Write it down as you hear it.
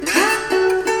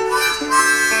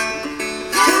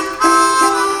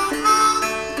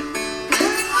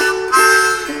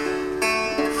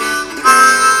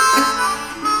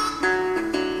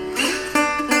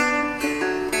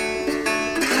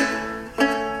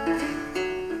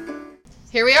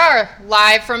Here we are,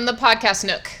 live from the podcast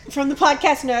nook. From the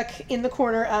podcast nook in the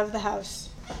corner of the house.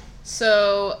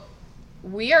 So,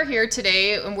 we are here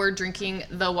today and we're drinking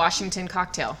the Washington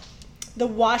cocktail. The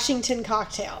Washington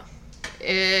cocktail.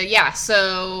 Yeah,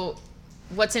 so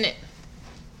what's in it?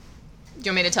 Do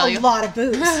you want me to tell you? A lot of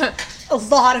booze. A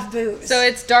lot of booze. So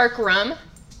it's dark rum,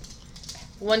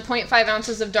 1.5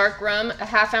 ounces of dark rum, a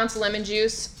half ounce lemon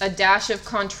juice, a dash of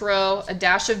Cointreau, a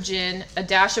dash of gin, a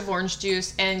dash of orange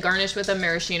juice, and garnished with a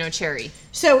maraschino cherry.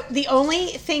 So the only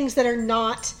things that are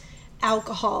not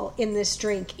alcohol in this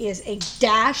drink is a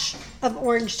dash of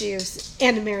orange juice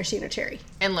and a maraschino cherry.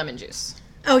 And lemon juice.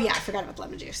 Oh yeah, I forgot about the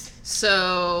lemon juice.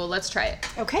 So let's try it.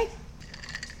 Okay.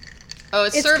 Oh,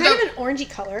 It's kind of an orangey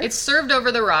color. It's served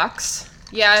over the rocks.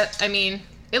 Yeah, I mean,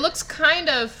 it looks kind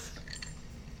of...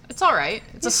 It's all right.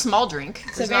 It's a small drink.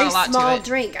 It's There's a very not a lot small to it.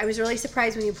 drink. I was really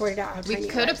surprised when you poured it out. How We tiny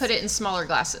could have was. put it in smaller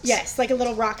glasses. Yes, like a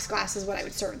little rocks glass is what I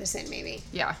would serve this in, maybe.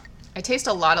 Yeah. I taste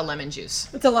a lot of lemon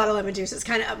juice. It's a lot of lemon juice. It's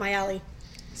kind of up my alley.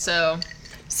 So,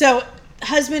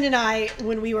 Husband and I,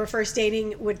 when we were first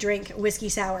dating, would drink whiskey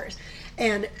sours,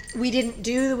 and we didn't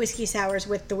do the whiskey sours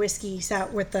with the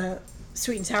with the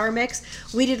sweet and sour mix.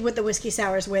 We did with the whiskey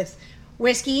sours with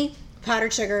whiskey,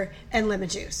 powdered sugar, and lemon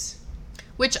juice.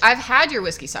 which I've had your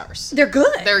whiskey sours. They're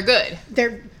good. They're good.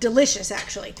 They're delicious,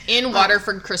 actually. In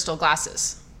Waterford crystal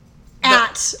glasses.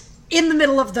 In the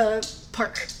middle of the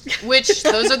park. Which,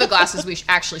 those are the glasses we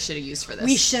actually should have used for this.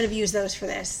 We should have used those for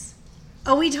this.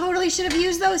 Oh, we totally should have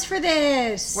used those for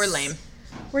this. We're lame.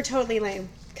 We're totally lame.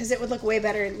 Because it would look way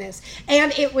better in this.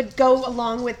 And it would go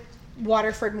along with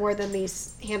Waterford more than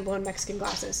these hand-blown Mexican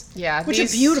glasses. Yeah. Which are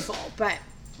beautiful, but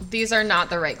these are not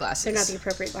the right glasses. they're not the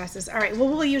appropriate glasses. All right, well,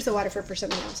 we'll use the Waterford for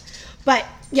something else. But,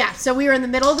 yeah, so we were in the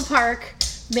middle of the park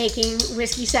making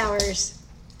whiskey sours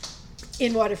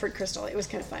in Waterford Crystal. It was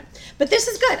kind of fun. But this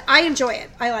is good. I enjoy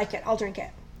it. I like it. I'll drink it.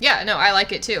 Yeah, no, I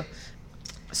like it too.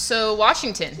 So,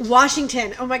 Washington.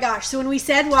 Oh my gosh. So when we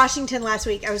said Washington last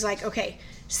week, I was like, okay,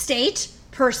 state,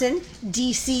 person,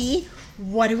 DC,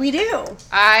 what do we do?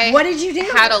 What did you do?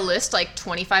 Had a list like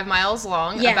 25 miles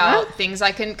long Yeah. about things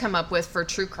I couldn't come up with for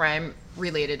true crime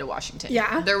related to Washington.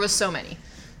 Yeah. There was so many.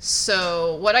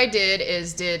 So what I did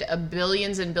is did a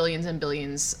billions and billions and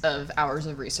billions of hours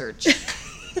of research.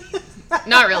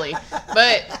 Not really,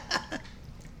 but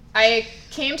I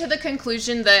came to the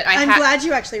conclusion that I'm glad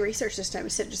you actually researched this time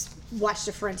instead of just watched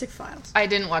the forensic files. I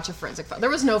didn't watch a forensic file. There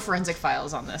was no forensic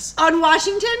files on this. On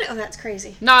Washington? Oh, that's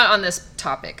crazy. Not on this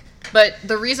topic. But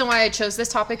the reason why I chose this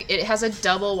topic, it has a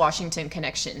double Washington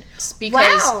connection. It's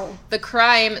because Wow.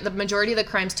 the majority of the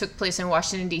crimes took place in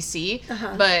Washington, D.C.,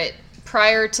 but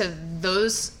prior to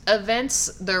those events,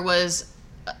 there was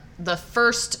the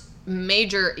first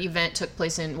major event took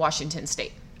place in Washington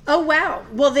State. Oh, wow.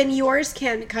 Well, then yours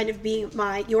can kind of be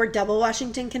your double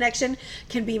Washington connection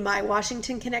can be my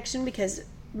Washington connection because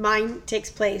mine takes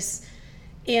place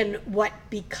in what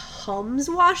becomes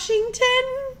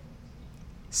Washington.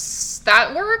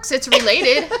 That works. It's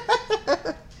related.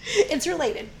 It's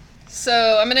related.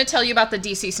 So I'm going to tell you about the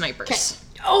D.C. snipers.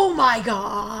 Okay. Oh my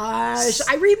gosh.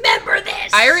 I remember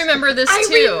this. I remember this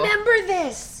too. I remember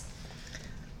this.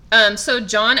 So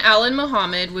John Allen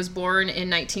Muhammad was born in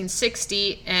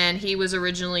 1960, and he was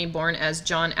originally born as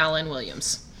John Allen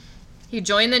Williams. He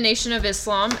joined the Nation of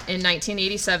Islam in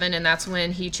 1987, and that's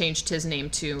when he changed his name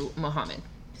to Muhammad.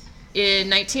 In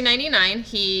 1999,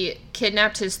 he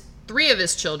kidnapped three of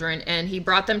his children, and he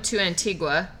brought them to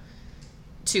Antigua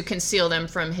to conceal them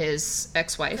from his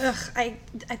ex-wife. Ugh,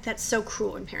 that's so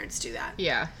cruel when parents do that.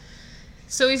 Yeah.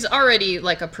 So he's already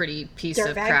like a pretty piece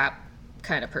of Dirtbag. crap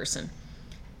kind of person.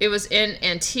 It was in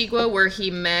Antigua where he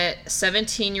met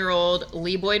 17-year-old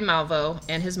Lee Boyd Malvo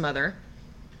and his mother.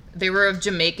 They were of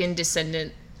Jamaican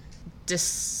descent.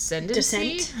 Yes.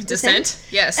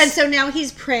 And so now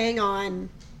he's preying on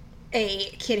a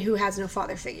kid who has no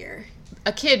father figure.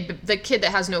 The kid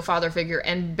that has no father figure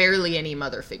and barely any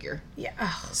mother figure. Yeah.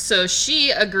 Ugh. So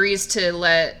she agrees to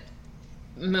let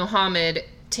Muhammad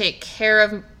take care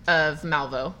of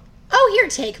Malvo. Oh, here,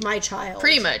 take my child.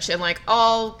 Pretty much. And like,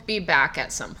 I'll be back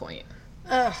at some point.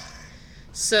 Ugh.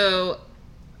 So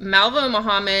Malvo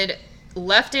Muhammad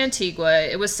left Antigua.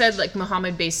 It was said like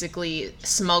Muhammad basically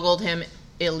smuggled him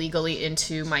illegally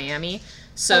into Miami.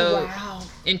 So wow.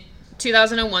 In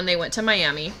 2001, they went to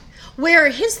Miami. Where are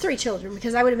his three children?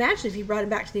 Because I would imagine if he brought him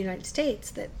back to the United States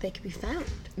that they could be found.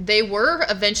 They were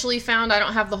eventually found. I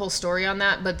don't have the whole story on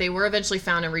that, but they were eventually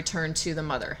found and returned to the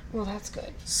mother. Well, that's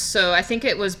good. So I think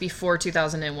it was before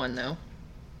 2001, though.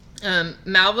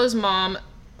 Malvo's mom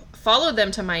followed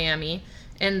them to Miami,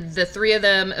 and the three of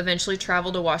them eventually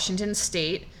traveled to Washington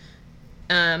State.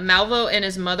 Malvo and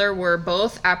his mother were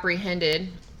both apprehended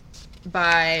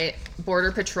by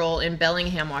Border Patrol in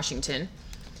Bellingham, Washington.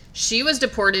 She was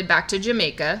deported back to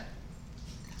Jamaica,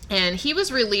 and he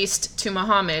was released to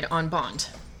Muhammad on bond.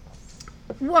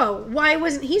 Whoa, why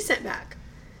wasn't he sent back?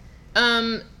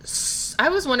 I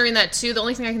was wondering that too. The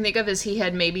only thing I can think of is he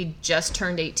had maybe just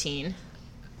turned 18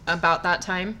 about that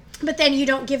time. But then you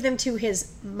don't give them to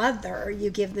his mother, you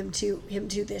give them to him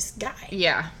to this guy.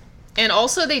 Yeah. And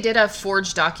also they did have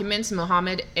forged documents.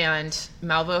 Muhammad and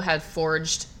Malvo had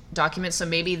forged documents, so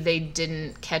maybe they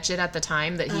didn't catch it at the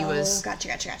time that he was...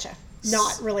 Gotcha.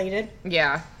 Not related.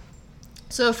 Yeah.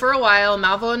 So for a while,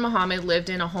 Malvo and Muhammad lived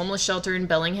in a homeless shelter in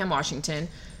Bellingham, Washington.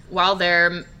 While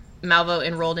there, Malvo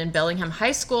enrolled in Bellingham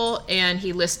High School, and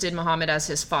he listed Muhammad as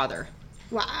his father.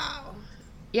 Wow.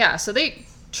 Yeah, so they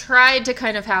tried to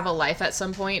kind of have a life at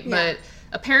some point, but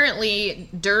apparently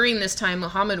during this time,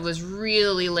 Muhammad was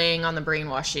really laying on the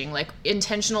brainwashing. Like,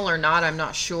 intentional or not, I'm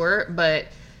not sure, but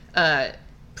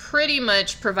pretty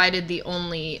much provided the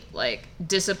only, like,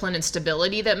 discipline and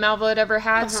stability that Malvo had ever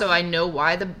had. So I know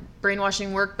why the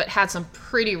brainwashing worked, but had some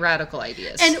pretty radical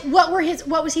ideas. And what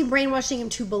was he brainwashing him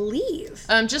to believe?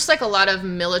 Just like a lot of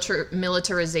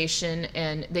militarization,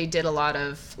 and they did a lot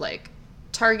of like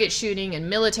target shooting and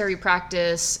military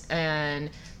practice and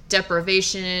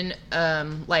deprivation.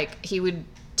 Like he would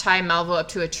tie Malvo up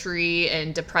to a tree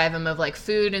and deprive him of like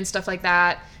food and stuff like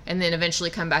that, and then eventually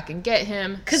come back and get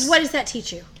him. Because what does that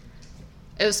teach you?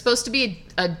 It was supposed to be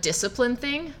a discipline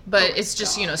thing, but it's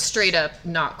just, straight up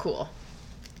not cool.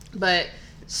 But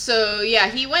so yeah,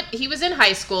 he was in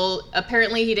high school.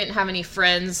 Apparently he didn't have any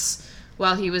friends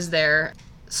while he was there.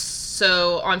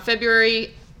 So on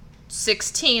February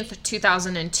 16th,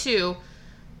 2002,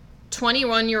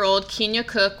 21-year-old Kenya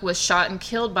Cook was shot and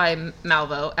killed by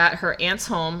Malvo at her aunt's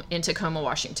home in Tacoma,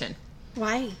 Washington.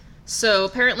 Why? So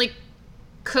apparently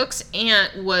Cook's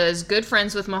aunt was good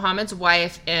friends with Muhammad's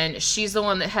wife, and she's the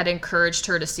one that had encouraged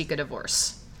her to seek a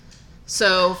divorce.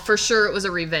 So for sure it was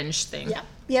a revenge thing.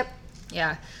 Yep.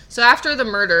 Yeah. So after the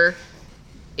murder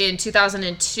in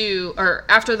 2002, or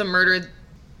after the murder,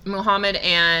 Muhammad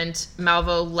and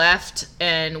Malvo left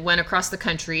and went across the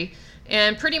country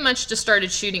and pretty much just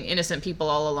started shooting innocent people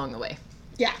all along the way.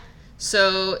 Yeah.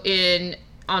 So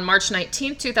on March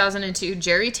 19th, 2002,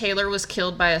 Jerry Taylor was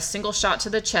killed by a single shot to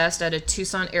the chest at a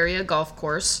Tucson area golf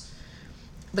course.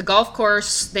 The golf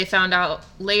course, they found out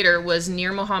later, was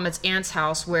near Muhammad's aunt's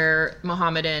house where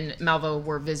Muhammad and Malvo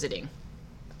were visiting.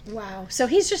 Wow. So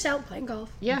he's just out playing golf.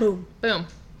 Yeah. Boom.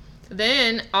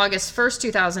 Then, August 1st,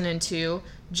 2002,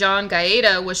 John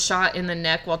Gaeta was shot in the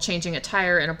neck while changing a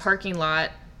tire in a parking lot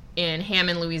in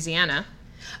Hammond, Louisiana.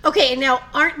 Okay, and now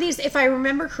aren't these, if I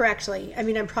remember correctly, I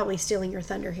mean, I'm probably stealing your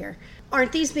thunder here,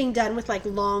 aren't these being done with like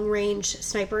long-range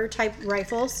sniper-type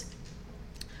rifles?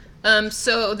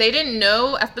 So they didn't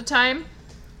know at the time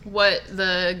what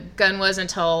the gun was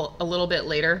until a little bit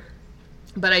later.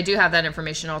 But I do have that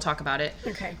information. I'll talk about it.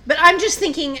 Okay. But I'm just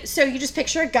thinking, so you just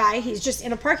picture a guy, he's just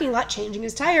in a parking lot changing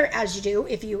his tire, as you do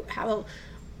if you have a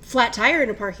flat tire in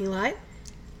a parking lot.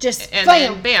 Just and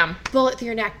bam, then bam. Bullet through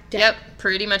your neck. Dead. Yep,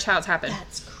 pretty much how it's happened.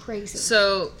 That's crazy.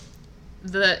 So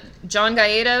the John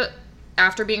Gaeta,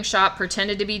 after being shot,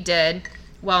 pretended to be dead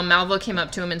while Malvo came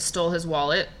up to him and stole his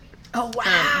wallet. Oh,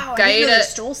 wow. Gaeta, I didn't know they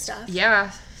stole stuff.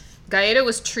 Yeah. Gaeta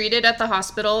was treated at the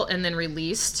hospital and then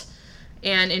released.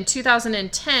 And in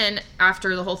 2010,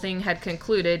 after the whole thing had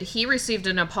concluded, he received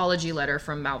an apology letter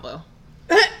from Malvo.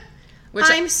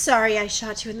 I'm sorry I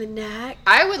shot you in the neck.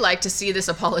 I would like to see this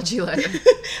apology letter.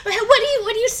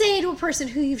 What do you say to a person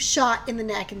who you've shot in the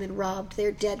neck and then robbed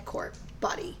their dead corpse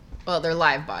body? Well, their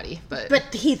live body,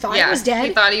 but he thought he was dead?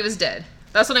 He thought he was dead.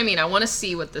 That's what I mean. I want to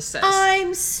see what this says.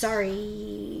 I'm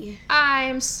sorry.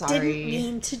 Didn't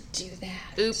mean to do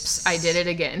that. Oops, I did it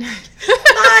again.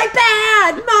 My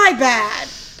bad.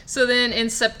 So then in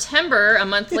September, a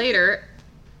month later,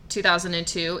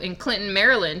 2002, in Clinton,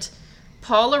 Maryland,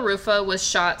 Paul LaRufa was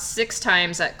shot 6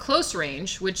 times at close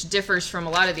range, which differs from a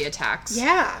lot of the attacks.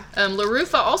 Yeah.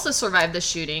 LaRufa also survived the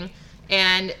shooting,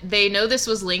 and they know this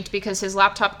was linked because his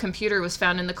laptop computer was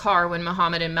found in the car when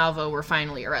Muhammad and Malvo were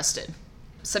finally arrested.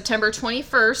 September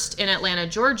 21st, in Atlanta,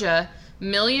 Georgia,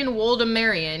 Million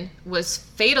Woldemarian was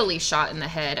fatally shot in the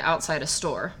head outside a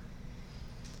store.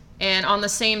 And on the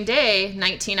same day,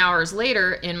 19 hours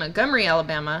later, in Montgomery,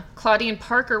 Alabama, Claudine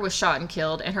Parker was shot and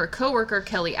killed, and her coworker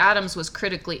Kelly Adams was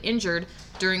critically injured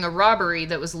during a robbery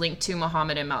that was linked to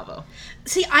Muhammad and Malvo.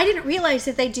 See, I didn't realize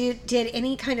that they did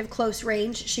any kind of close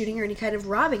range shooting or any kind of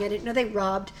robbing. I didn't know they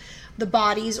robbed the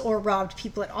bodies or robbed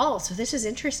people at all. So this is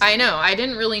interesting. I know. I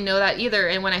didn't really know that either.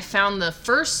 And when I found the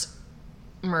first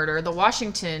murder, the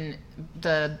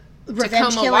Revenge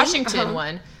Tacoma, killing? Washington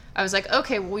one, I was like,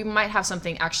 okay, well, we might have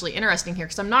something actually interesting here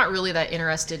because I'm not really that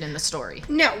interested in the story.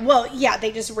 No, well, yeah,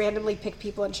 they just randomly picked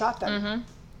people and shot them.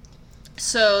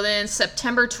 So then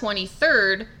September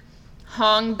 23rd,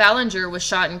 Hong Ballinger was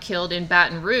shot and killed in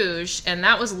Baton Rouge, and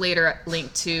that was later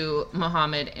linked to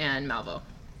Muhammad and Malvo.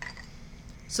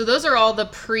 So those are all the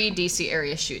pre-DC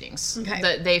area shootings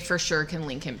that they for sure can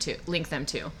link them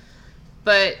to.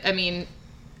 But I mean,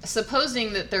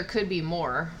 supposing that there could be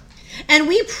more. And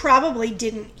we probably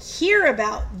didn't hear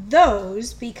about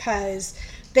those because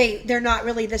they're not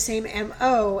really the same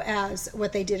MO as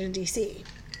what they did in DC.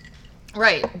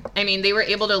 Right. I mean, they were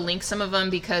able to link some of them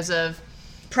because of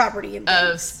property and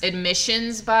things. Of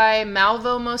admissions by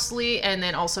Malvo mostly, and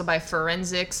then also by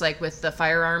forensics, like with the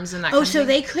firearms and that kind of thing.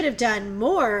 They could have done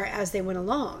more as they went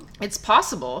along. It's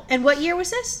possible. And what year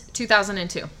was this?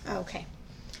 2002. Okay.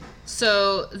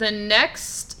 So the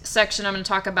next section I'm going to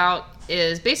talk about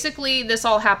is basically this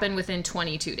all happened within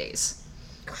 22 days.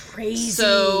 Crazy.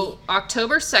 So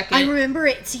October 2nd. I remember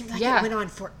it seemed like it went on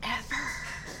forever.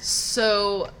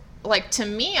 So, like, to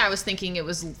me, I was thinking it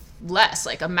was less,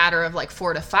 like a matter of like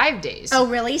 4 to 5 days. Oh,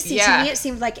 really? See, to me it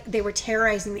seemed like they were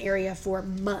terrorizing the area for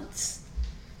months.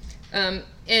 And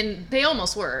they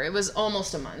almost were. It was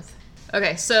almost a month.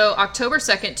 Okay, so October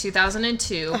 2nd,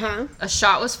 2002, a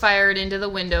shot was fired into the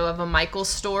window of a Michaels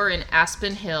store in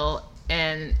Aspen Hill,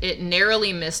 and it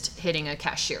narrowly missed hitting a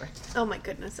cashier. Oh my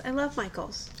goodness. I love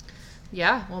Michaels.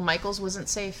 Yeah, well, Michaels wasn't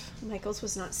safe. Michaels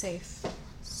was not safe.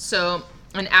 So,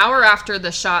 an hour after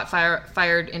the shot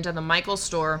fired into the Michaels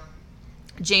store,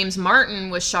 James Martin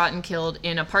was shot and killed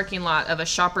in a parking lot of a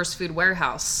Shoppers Food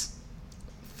warehouse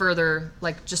further,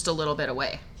 like just a little bit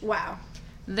away. Wow.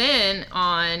 Then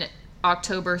on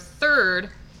October 3rd...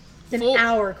 An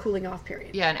hour cooling off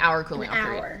period. Yeah, an hour cooling off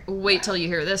period. Wait till you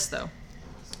hear this, though.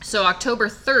 So October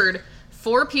 3rd,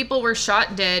 4 people were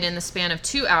shot dead in the span of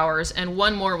 2 hours, and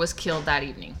 1 more was killed that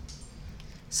evening.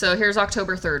 So here's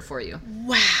October 3rd for you.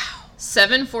 Wow.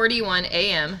 7:41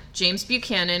 a.m., James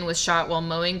Buchanan was shot while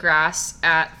mowing grass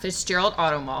at Fitzgerald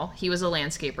Auto Mall. He was a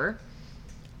landscaper.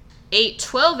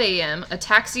 8:12 a.m., a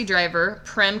taxi driver,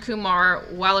 Prem Kumar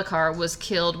Walekar, was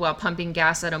killed while pumping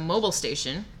gas at a mobile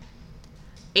station.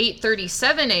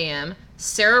 8:37 a.m.,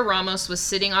 Sarah Ramos was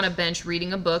sitting on a bench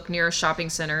reading a book near a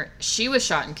shopping center. She was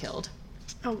shot and killed.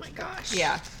 Oh my gosh.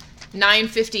 Yeah.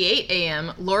 9:58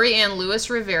 a.m., Lori Ann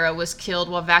Lewis Rivera was killed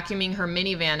while vacuuming her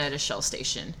minivan at a Shell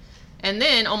station. And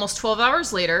then, almost 12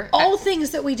 hours later... All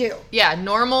things that we do. Yeah,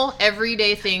 normal,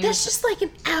 everyday things. That's just like an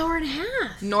hour and a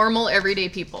half. Normal, everyday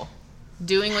people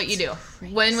doing what you do.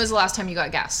 Crazy. When was the last time you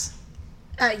got gas?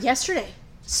 Yesterday.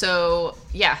 So,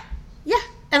 yeah. Yeah,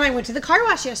 and I went to the car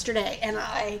wash yesterday, and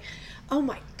oh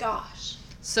my gosh.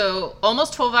 So,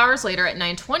 almost 12 hours later at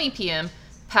 9:20 p.m.,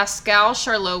 Pascal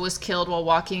Charlot was killed while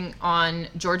walking on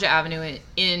Georgia Avenue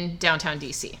in downtown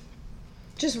D.C.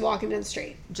 Just walking down the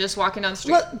street. Just walking down the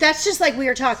street. Well, that's just like we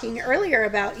were talking earlier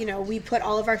about, we put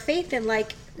all of our faith in,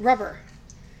 like, rubber.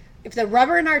 If the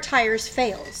rubber in our tires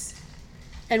fails,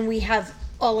 and we have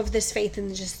all of this faith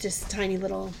in just this tiny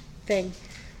little thing,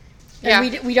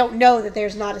 and we don't know that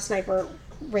there's not a sniper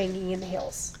waiting in the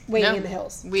hills.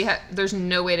 There's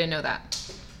no way to know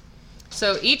that.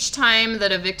 So each time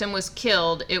that a victim was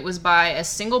killed, it was by a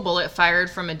single bullet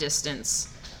fired from a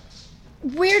distance.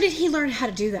 Where did he learn how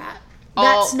to do that?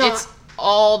 It's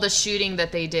all the shooting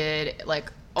that they did,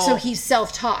 like... So he's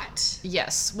self-taught?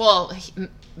 Yes. Well,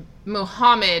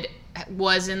 Muhammad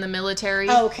was in the military.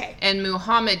 Oh, okay. And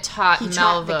Muhammad taught Malvo.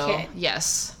 Taught the kid.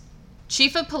 Yes.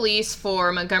 Chief of Police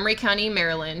for Montgomery County,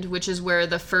 Maryland, which is where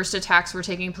the first attacks were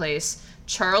taking place,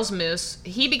 Charles Moose,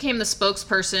 he became the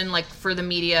spokesperson, like, for the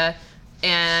media,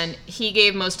 and he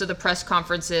gave most of the press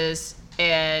conferences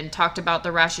and talked about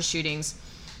the rash of shootings.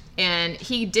 And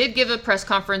he did give a press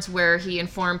conference where he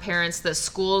informed parents that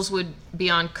schools would be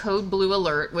on code blue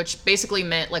alert, which basically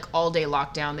meant like all day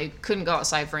lockdown. They couldn't go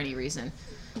outside for any reason.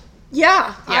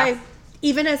 Yeah.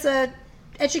 Even as a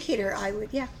educator,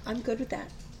 I'm good with that.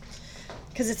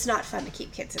 Because it's not fun to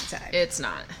keep kids inside. It's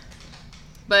not.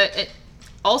 But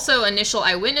also initial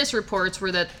eyewitness reports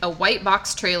were that a white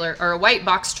box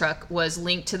truck was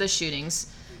linked to the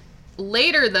shootings.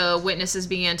 Later, though, witnesses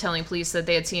began telling police that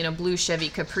they had seen a blue Chevy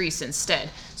Caprice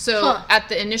instead. So, at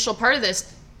the initial part of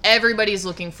this, everybody's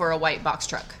looking for a white box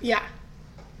truck. Yeah.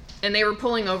 And they were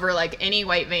pulling over, like, any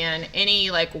white van,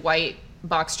 any, like, white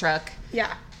box truck.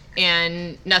 Yeah.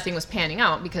 And nothing was panning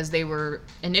out because they were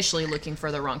initially looking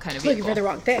for the wrong kind of vehicle. Looking for the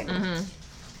wrong thing. Mm-hmm.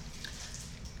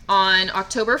 On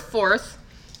October 4th,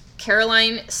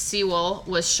 Caroline Sewell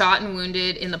was shot and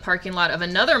wounded in the parking lot of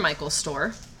another Michaels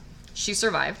store. She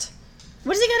survived.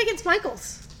 What does he got against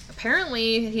Michaels?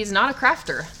 Apparently, he's not a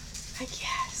crafter. I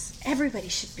guess. Everybody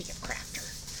should be a crafter.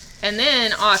 And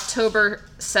then October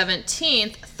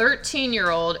 17th,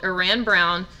 13-year-old Iran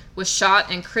Brown was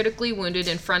shot and critically wounded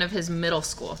in front of his middle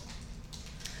school.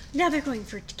 Now they're going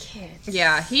for kids.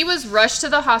 Yeah, he was rushed to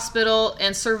the hospital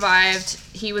and survived.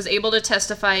 He was able to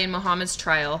testify in Muhammad's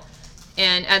trial.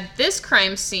 And at this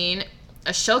crime scene,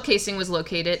 a shell casing was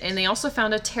located, and they also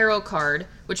found a tarot card,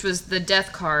 which was the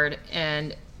death card.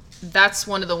 And that's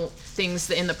one of the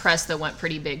things in the press that went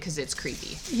pretty big because it's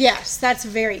creepy. Yes, that's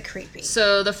very creepy.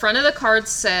 So the front of the card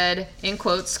said, in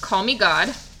quotes, "Call me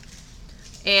God."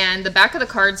 And the back of the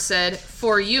card said,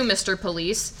 "For you, Mr.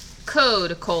 Police,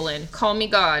 code, call me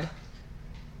God.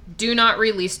 Do not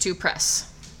release to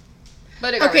press."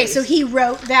 But it got Okay, released. so he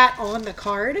wrote that on the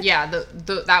card? Yeah,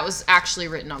 that was actually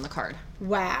written on the card.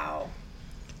 Wow.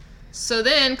 So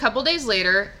then, a couple days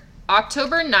later,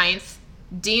 October 9th,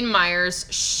 Dean Myers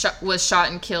was shot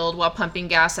and killed while pumping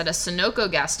gas at a Sunoco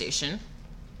gas station.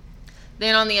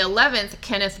 Then on the 11th,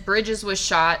 Kenneth Bridges was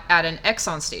shot at an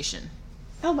Exxon station.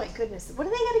 Oh my goodness. What do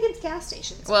they got against gas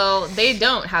stations? Well, they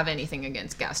don't have anything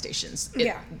against gas stations.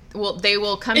 Yeah. Well, they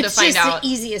will come It's to find just out. the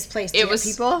easiest place to It get was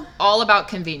people. all about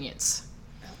convenience.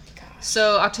 Oh my gosh.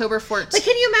 So October 14th. But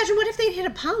can you imagine what if they hit a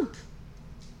pump?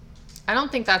 I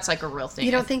don't think that's like a real thing.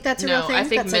 You don't think that's a real thing? No, I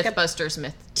think That's like a Mythbusters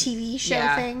myth. TV show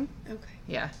Yeah. thing? Okay.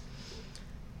 Yeah.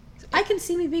 I can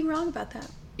see me being wrong about that.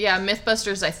 Yeah,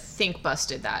 Mythbusters, I think,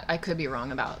 busted that. I could be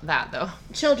wrong about that, though.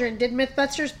 Children, did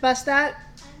Mythbusters bust that?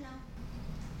 I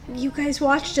don't know. You guys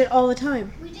watched it all the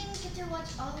time. We didn't get to watch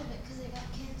all of it because it got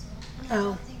canceled. And I Oh.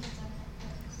 don't think it's on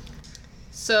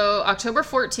Netflix. So, October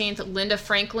 14th, Linda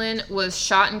Franklin was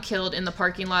shot and killed in the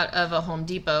parking lot of a Home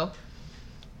Depot.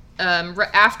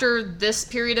 After this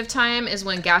period of time is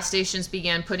when gas stations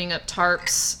began putting up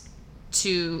tarps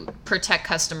to protect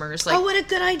customers, like Oh, what a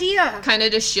good idea. kind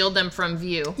of to shield them from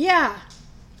view. Yeah.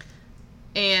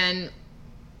 And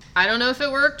I don't know if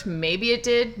it worked. Maybe it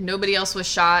did. Nobody else was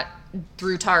shot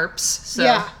through tarps. So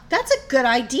Yeah. That's a good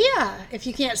idea. If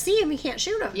you can't see him, you can't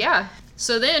shoot him. yeah.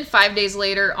 So then 5 days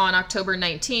later, on October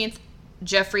 19th,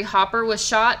 Jeffrey Hopper was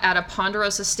shot at a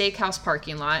Ponderosa Steakhouse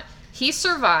parking lot. He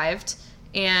survived,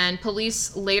 and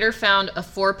police later found a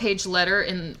 4-page letter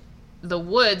in the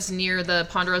woods near the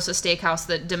Ponderosa Steakhouse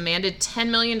that demanded $10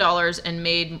 million and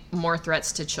made more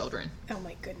threats to children. Oh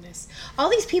my goodness. All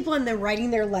these people in there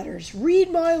writing their letters.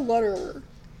 Read my letter.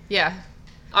 Yeah.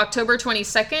 October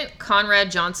 22nd, Conrad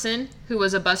Johnson, who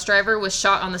was a bus driver, was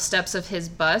shot on the steps of his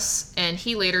bus, and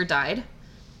he later died.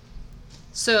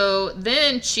 So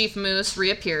then Chief Moose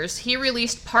reappears. He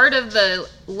released part of the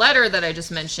letter that I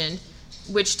just mentioned,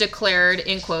 which declared,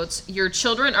 in quotes, "Your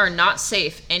children are not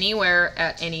safe anywhere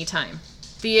at any time."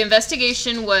 The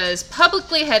investigation was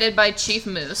publicly headed by Chief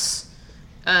Moose.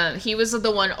 He was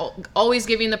the one always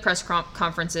giving the press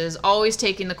conferences, always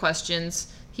taking the questions.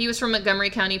 He was from Montgomery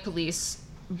County Police,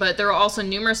 but there were also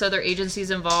numerous other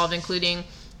agencies involved, including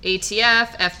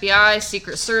ATF, FBI,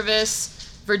 Secret Service,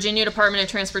 Virginia Department of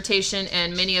Transportation,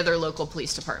 and many other local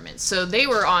police departments. So they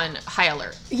were on high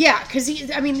alert. Yeah, because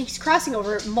he's crossing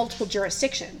over multiple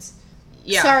jurisdictions.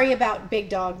 Yeah. Sorry about Big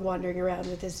Dog wandering around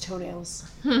with his toenails.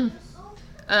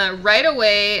 Right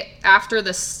away after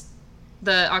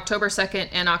the October 2nd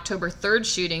and October 3rd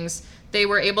shootings, they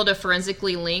were able to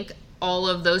forensically link all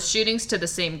of those shootings to the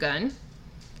same gun.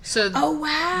 So Oh,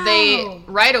 wow. they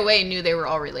right away knew they were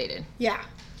all related. Yeah.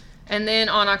 And then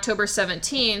on October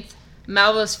 17th,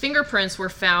 Malvo's fingerprints were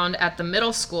found at the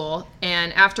middle school,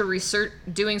 and after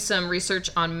doing some research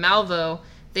on Malvo,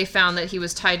 they found that he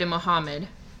was tied to Muhammad.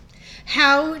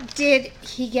 How did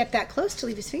he get that close to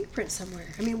leave his fingerprints somewhere?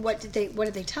 I mean, what did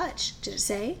they touch? Did it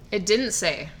say? It didn't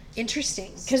say.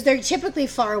 Interesting. Because they're typically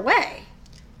far away.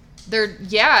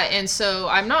 And so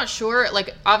I'm not sure,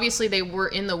 like, obviously they were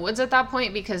in the woods at that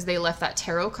point because they left that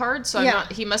tarot card, so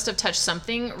he must have touched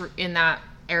something in that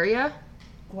area.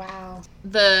 Wow.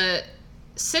 The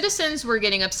citizens were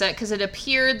getting upset because it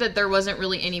appeared that there wasn't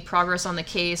really any progress on the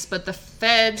case, but the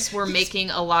feds were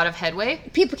making a lot of headway.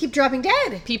 People keep dropping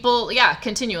dead.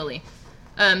 Continually.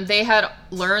 They had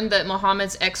learned that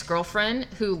Muhammad's ex-girlfriend,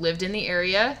 who lived in the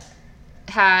area,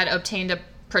 had obtained a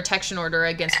protection order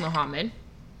against Muhammad.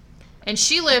 And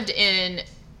she lived in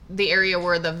the area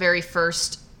where the very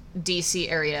first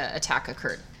DC area attack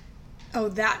occurred. Oh,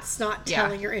 that's not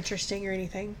telling or interesting or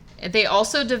anything. They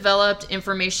also developed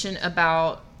information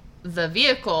about the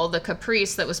vehicle, the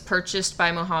Caprice, that was purchased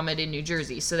by Muhammad in New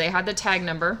Jersey. So they had the tag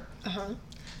number. Uh-huh.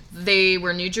 They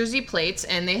were New Jersey plates,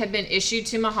 and they had been issued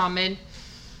to Muhammad.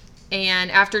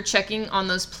 And after checking on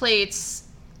those plates,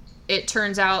 it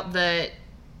turns out that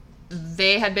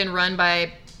they had been run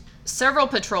by several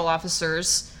patrol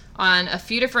officers on a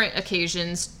few different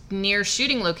occasions near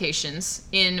shooting locations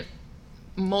in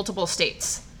multiple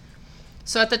states.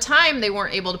 So at the time, they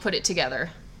weren't able to put it together.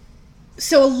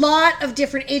 So a lot of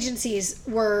different agencies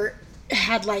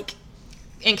had like,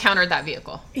 Encountered that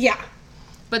vehicle. yeah.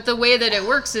 But the way that it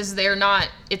works is they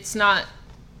don't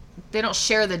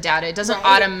share the data. It doesn't Right.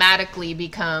 automatically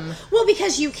become... Well,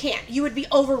 because you can't. You would be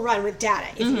overrun with data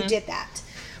if you did that.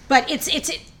 But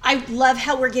I love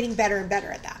how we're getting better and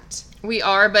better at that. We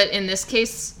are, but in this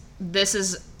case, this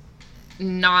is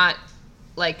not...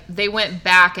 Like, they went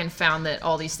back and found that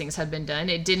all these things had been done.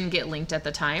 It didn't get linked at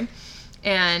the time.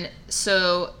 And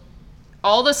so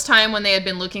all this time when they had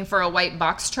been looking for a white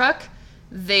box truck,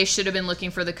 they should have been looking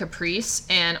for the Caprice.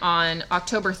 And on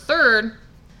October 3rd,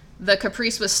 the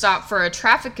Caprice was stopped for a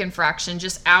traffic infraction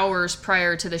just hours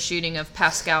prior to the shooting of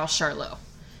Pascal Charlot.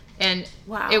 And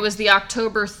Wow. it was the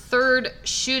October 3rd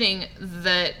shooting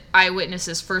that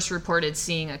eyewitnesses first reported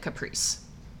seeing a Caprice.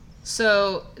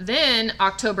 So then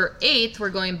October 8th, we're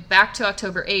going back to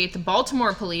October 8th,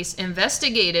 Baltimore police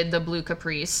investigated the blue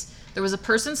Caprice. There was a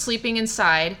person sleeping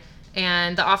inside,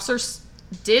 and the officers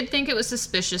did think it was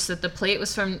suspicious that the plate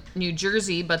was from New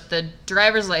Jersey, but the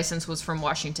driver's license was from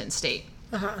Washington State.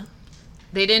 Uh-huh.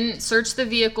 They didn't search the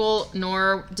vehicle,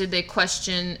 nor did they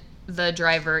question the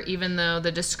driver, even though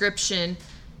the description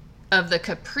of the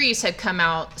Caprice had come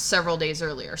out several days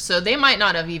earlier. So they might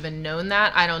not have even known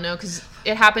that. I don't know, because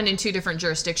it happened in two different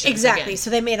jurisdictions. Exactly. Again. So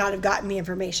they may not have gotten the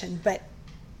information. But,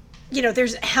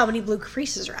 there's how many blue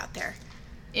Caprices are out there?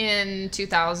 In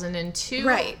 2002?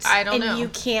 Right. I don't know. And you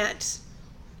can't...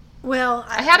 Well,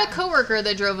 I had a coworker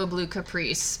that drove a blue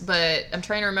Caprice, but I'm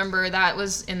trying to remember, that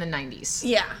was in the 90s.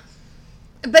 Yeah.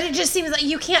 But it just seems like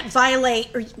you can't strike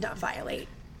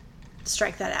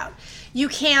that out. You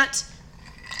can't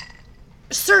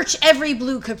search every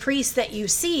blue Caprice that you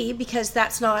see because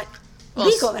that's not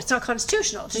legal. That's not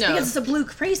constitutional. Just because it's a blue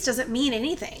Caprice doesn't mean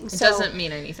anything. It doesn't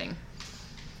mean anything.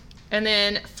 And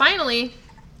then finally,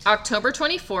 October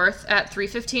 24th at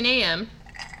 3:15 a.m.,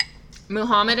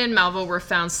 Muhammad and Malvo were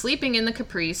found sleeping in the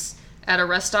Caprice at a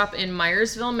rest stop in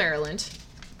Myersville, Maryland.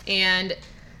 And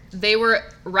they were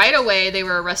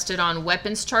arrested on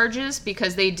weapons charges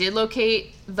because they did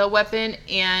locate the weapon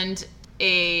and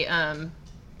a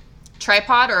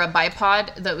tripod or a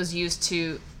bipod that was used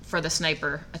for the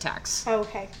sniper attacks. Oh,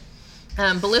 okay.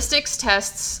 Ballistics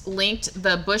tests linked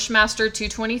the Bushmaster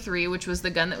 223, which was the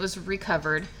gun that was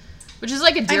recovered, which is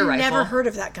like a deer rifle. I've never heard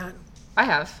of that gun. I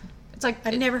have. It's like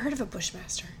I've never heard of a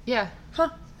Bushmaster. Yeah. Huh.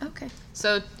 Okay.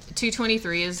 So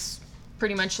 223 is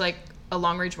pretty much like a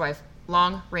long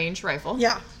range rifle.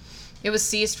 Yeah. It was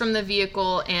seized from the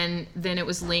vehicle, and then it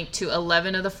was linked to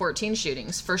 11 of the 14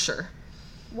 shootings for sure.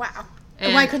 Wow.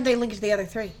 And why couldn't they link it to the other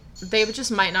 3? They just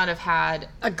might not have had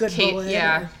A good bullet.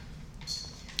 Yeah. Or...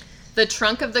 The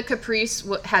trunk of the Caprice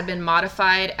had been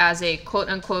modified as a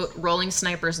quote-unquote rolling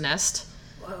sniper's nest.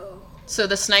 Whoa. So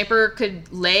the sniper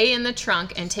could lay in the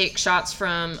trunk and take shots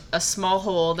from a small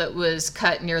hole that was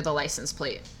cut near the license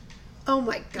plate. Oh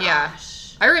my gosh. Yeah.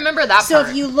 I remember that So part.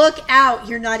 if you look out,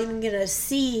 you're not even going to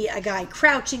see a guy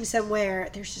crouching somewhere.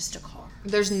 There's just a car.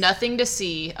 There's nothing to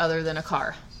see other than a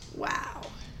car. Wow.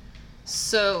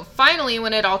 So finally,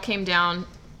 when it all came down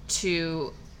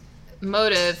to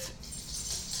motive,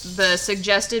 the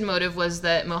suggested motive was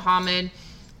that Muhammad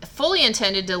fully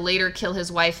intended to later kill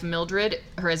his wife Mildred,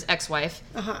 or his ex-wife,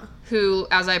 who,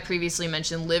 as I previously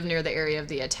mentioned, lived near the area of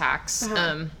the attacks.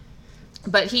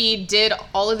 But he did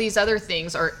all of these other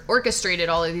things, or orchestrated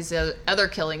all of these other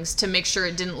killings to make sure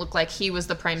it didn't look like he was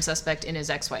the prime suspect in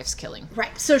his ex-wife's killing.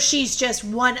 Right. So she's just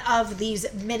one of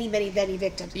these many, many, many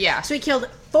victims. Yeah. So he killed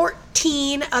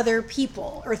 14 other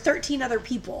people, or 13 other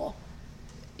people.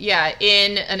 Yeah,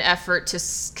 in an effort to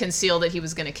conceal that he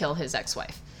was going to kill his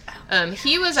ex-wife.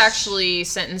 He was actually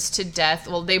sentenced to death.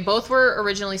 Well, they both were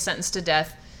originally sentenced to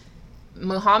death.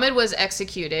 Muhammad was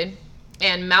executed,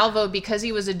 and Malvo, because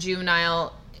he was a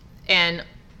juvenile and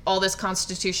all this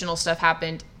constitutional stuff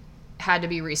happened, had to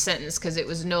be resentenced because it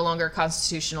was no longer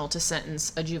constitutional to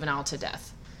sentence a juvenile to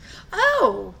death.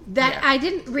 Oh, that Yeah. I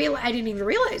didn't even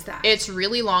realize that. It's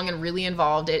really long and really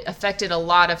involved. It affected a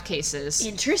lot of cases.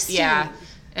 Interesting. Yeah.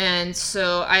 And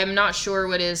so I am not sure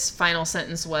what his final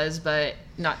sentence was, but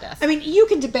not death. I mean, you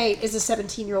can debate is a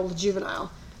 17-year-old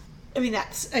juvenile. I mean,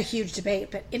 that's a huge debate,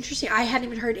 but interesting. I hadn't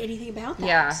even heard anything about that.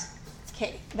 Yeah.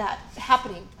 Okay, that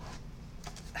happening.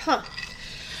 Huh.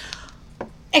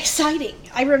 Exciting.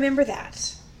 I remember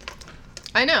that.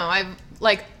 I know. I've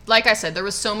like I said, there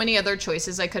was so many other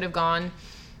choices I could have gone.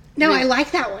 No, I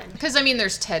like that one. Because, I mean,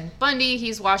 there's Ted Bundy.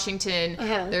 He's Washington.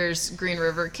 Uh-huh. There's Green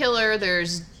River Killer.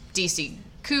 There's D.C.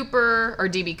 Cooper or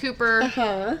D.B. Cooper.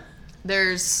 Uh-huh.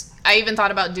 I even thought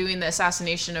about doing the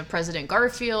assassination of President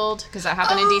Garfield because that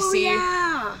happened in D.C.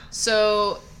 Yeah.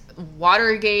 So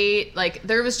Watergate, like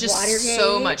there was just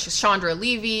so Watergate. much. Chandra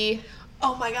Levy.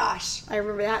 Oh my gosh. I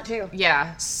remember that too.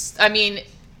 Yeah. I mean,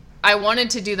 I wanted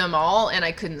to do them all and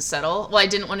I couldn't settle. Well, I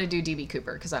didn't want to do D.B.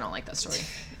 Cooper because I don't like that story.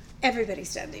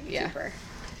 Everybody's done D.B. Yeah. Cooper.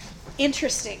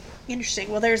 Interesting.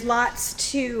 Well, there's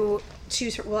lots to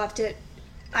choose from. We'll have to.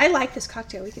 I like this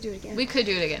cocktail. We could do it again. We could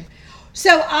do it again.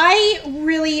 So I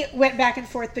really went back and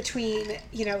forth between,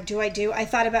 I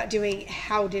thought about doing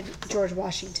how did George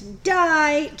Washington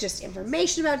die, just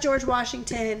information about George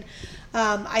Washington.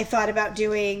 I thought about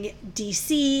doing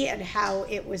D.C. and how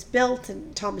it was built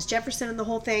and Thomas Jefferson and the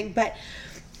whole thing. But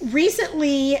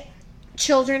recently,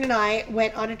 children and I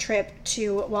went on a trip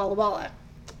to Walla Walla.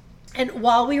 And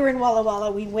while we were in Walla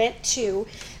Walla, we went to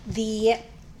the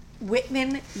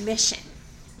Whitman Mission.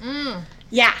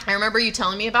 Yeah. I remember you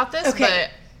telling me about this, Okay.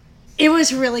 It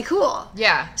was really cool. but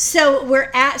yeah. So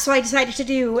I decided to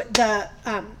do the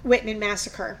Whitman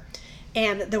Massacre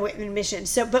and the Whitman Mission.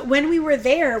 But when we were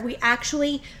there,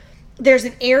 there's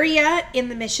an area in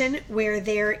the mission where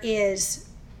there is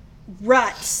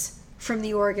ruts from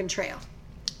the Oregon Trail.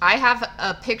 I have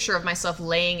a picture of myself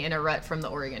laying in a rut from the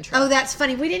Oregon Trail. Oh, that's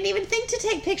funny. We didn't even think to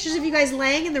take pictures of you guys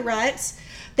laying in the ruts.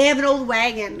 They have an old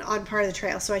wagon on part of the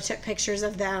trail, so I took pictures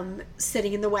of them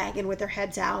sitting in the wagon with their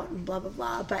heads out and blah, blah,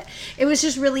 blah. But it was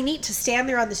just really neat to stand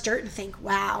there on this dirt and think,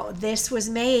 wow, this was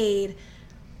made,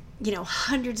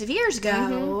 hundreds of years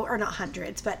ago, or not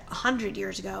hundreds, but 100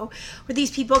 years ago, with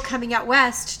these people coming out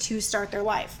west to start their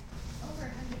life. Over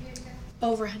 100 years ago.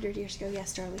 Over 100 years ago,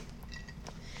 yes, darling.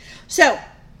 So,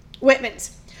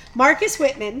 Whitmans. Marcus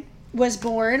Whitman was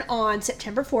born on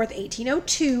September 4th,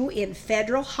 1802 in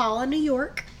Federal Hall in New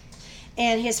York.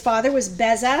 And his father was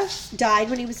Beza, died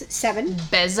when he was 7.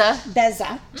 Beza.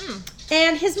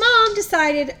 And his mom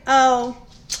decided,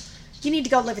 you need to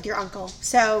go live with your uncle.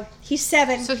 So he's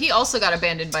 7. So he also got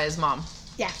abandoned by his mom.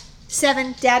 Yeah.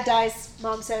 7, dad dies,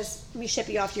 mom says, let me ship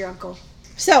you off to your uncle.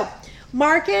 So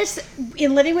Marcus,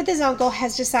 in living with his uncle,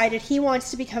 has decided he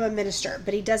wants to become a minister,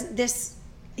 but he doesn't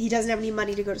have any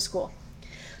money to go to school.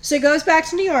 So he goes back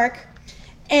to New York,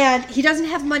 and he doesn't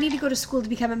have money to go to school to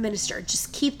become a minister.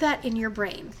 Just keep that in your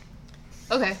brain.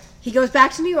 Okay. He goes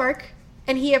back to New York,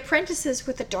 and he apprentices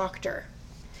with a doctor.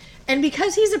 And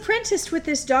because he's apprenticed with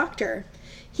this doctor,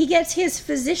 he gets his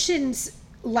physician's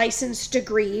license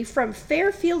degree from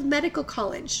Fairfield Medical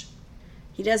College.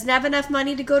 He doesn't have enough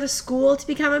money to go to school to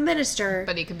become a minister.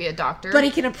 But he could be a doctor. But he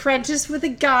can apprentice with a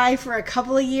guy for a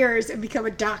couple of years and become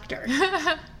a doctor.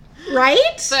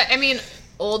 Right? But, I mean,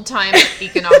 old-time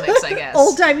economics, I guess.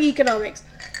 Old-time economics.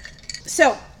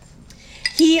 So,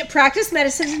 he practiced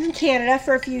medicine in Canada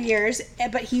for a few years,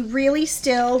 but he really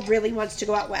wants to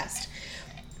go out west.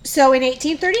 So, in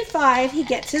 1835, he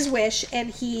gets his wish,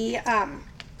 and he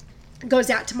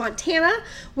goes out to Montana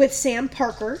with Sam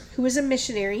Parker, who is a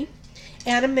missionary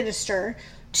and a minister,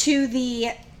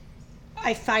 to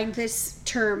I find this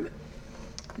term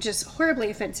just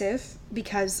horribly offensive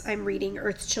because I'm reading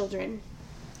Earth's Children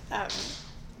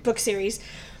book series,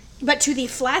 but to the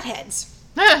Flatheads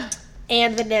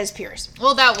and the Nez Perce.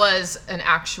 Well, that was an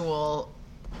actual,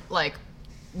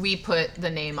 we put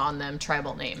the name on them,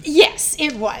 tribal name. Yes,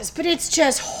 it was, but it's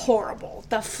just horrible.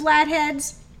 The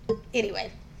Flatheads.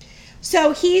 Anyway,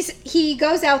 so he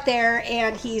goes out there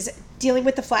and he's dealing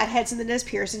with the Flatheads and the Nez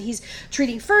Perce, and he's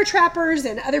treating fur trappers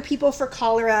and other people for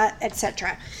cholera,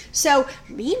 etc. So,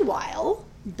 meanwhile,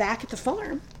 back at the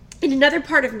farm, in another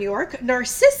part of New York,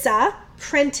 Narcissa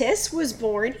Prentice was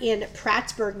born in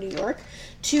Prattsburg, New York,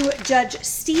 to Judge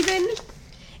Stephen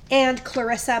and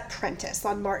Clarissa Prentice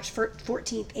on March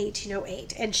 14th,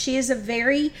 1808. And she is a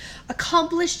very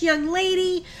accomplished young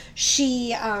lady.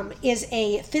 She is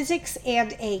a physics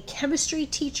and a chemistry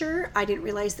teacher. I didn't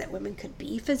realize that women could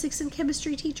be physics and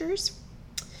chemistry teachers,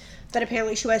 but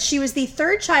apparently she was. She was the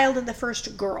third child and the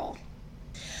first girl.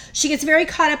 She gets very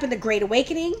caught up in the Great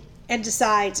Awakening and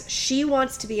decides she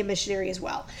wants to be a missionary as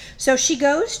well. So she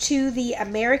goes to the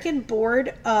American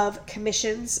Board of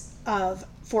Commissions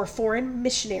for Foreign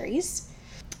Missionaries,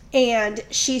 and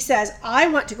she says, I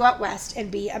want to go out west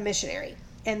and be a missionary.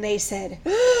 And they said,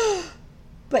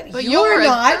 but you're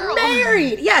not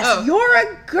married. Yes, You're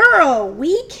a girl.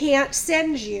 We can't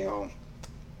send you.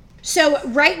 So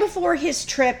right before his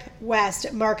trip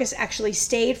west, Marcus actually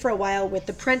stayed for a while with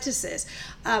the Prentices.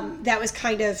 That was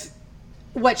kind of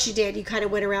what she did. You kind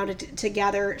of went around to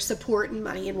gather support and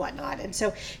money and whatnot. And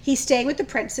so he's staying with the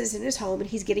princes in his home, and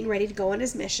he's getting ready to go on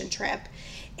his mission trip.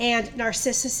 And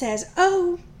Narcissa says,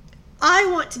 "Oh, I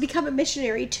want to become a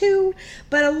missionary too,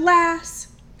 but alas,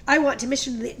 I want to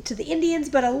mission to the Indians,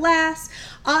 but alas,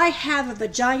 I have a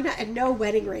vagina and no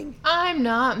wedding ring." I'm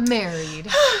not married.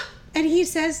 And he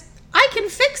says, "I can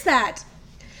fix that."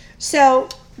 So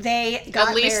they got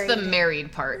At least married. the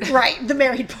married part. Right, the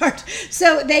married part.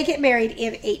 So they get married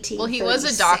in 1836. Well, he was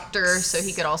a doctor, so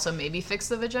he could also maybe fix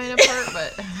the vagina part,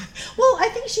 but... Well, I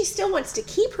think she still wants to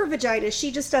keep her vagina.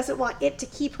 She just doesn't want it to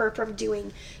keep her from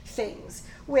doing things,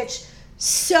 which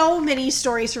so many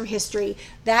stories from history,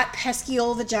 that pesky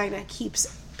old vagina keeps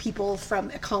people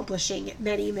from accomplishing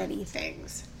many, many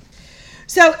things.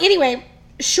 So anyway,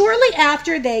 shortly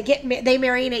after they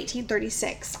marry in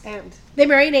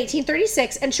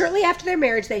 1836, and shortly after their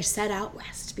marriage, they set out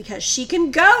west because she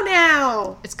can go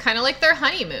now. It's kind of like their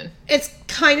honeymoon. It's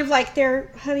kind of like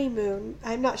their honeymoon.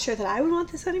 I'm not sure that I would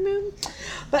want this honeymoon.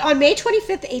 But on May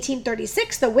 25th,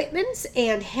 1836, the Whitmans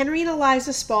and Henry and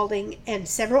Eliza Spaulding and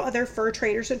several other fur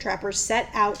traders and trappers set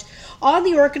out on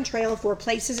the Oregon Trail for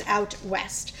places out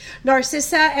west.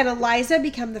 Narcissa and Eliza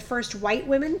become the first white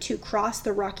women to cross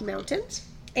the Rocky Mountains.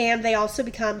 And they also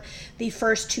become the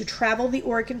first to travel the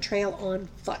Oregon Trail on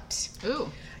foot.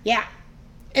 Ooh. Yeah.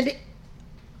 And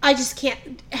I just can't...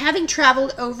 Having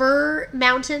traveled over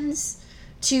mountains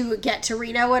to get to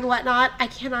Reno and whatnot, I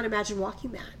cannot imagine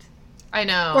walking that. I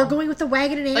know. Or going with the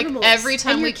wagon and Like, animals. every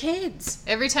time and we- your kids.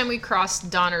 Every time we crossed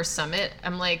Donner Summit,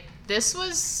 I'm like, this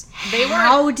was...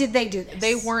 How did they do this?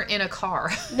 They weren't in a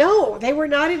car. No, they were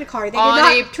not in a car. They On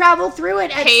did a not travel through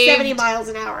it at paved- 70 miles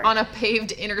an hour. On a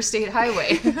paved interstate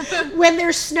highway. When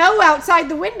there's snow outside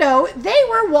the window, they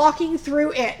were walking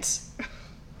through it.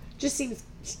 Just seems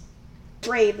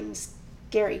brave and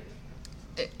scary.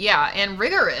 Yeah, and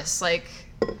rigorous. Like,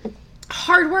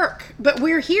 Hard work. But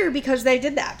we're here because they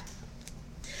did that.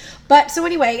 But so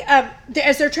anyway,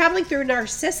 as they're traveling through,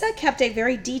 Narcissa kept a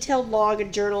very detailed log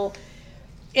and journal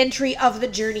entry of the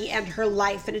journey and her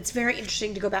life, and it's very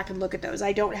interesting to go back and look at those.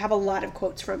 I don't have a lot of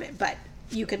quotes from it, but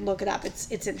you can look it up.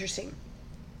 It's interesting.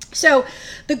 So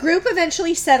the group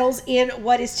eventually settles in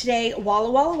what is today Walla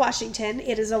Walla, Washington.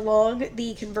 It is along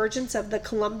the convergence of the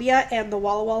Columbia and the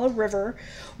Walla Walla River.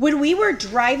 When we were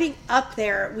driving up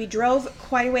there, we drove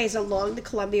quite a ways along the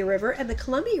Columbia River, and the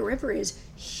Columbia River is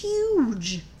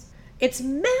huge. It's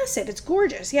massive. It's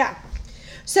gorgeous. Yeah.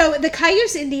 So the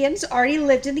Cayuse Indians already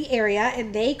lived in the area,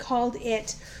 and they called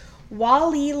it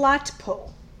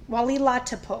Walilatpo.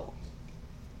 Walilatpo.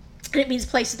 And it means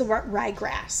place of the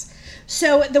ryegrass.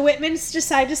 So the Whitmans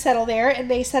decide to settle there, and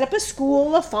they set up a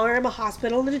school, a farm, a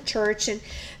hospital, and a church, and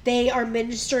they are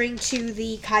ministering to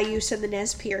the Cayuse and the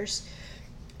Nez Perce.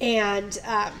 And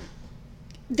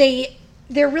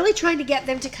they're really trying to get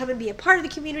them to come and be a part of the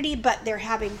community, but they're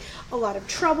having a lot of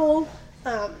trouble.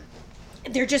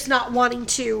 They're just not wanting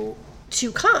to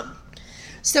come.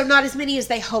 So not as many as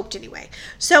they hoped anyway.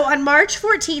 So on March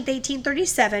 14th,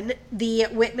 1837, the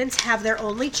Whitmans have their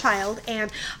only child.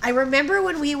 And I remember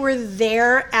when we were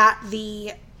there at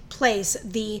the place,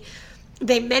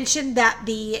 they mentioned that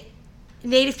the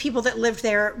Native people that lived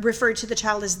there referred to the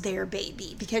child as their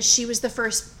baby because she was the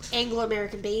first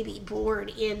Anglo-American baby born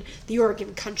in the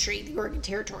Oregon country, the Oregon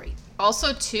territory.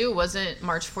 also, too, wasn't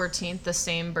March 14th the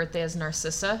same birthday as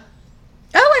Narcissa?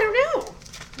 Oh, I don't know.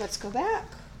 Let's go back.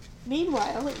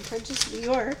 Meanwhile, in Prentice, New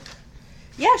York,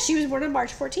 yeah, she was born on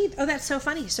March 14th. Oh, that's so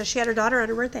funny. So she had her daughter on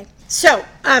her birthday. So,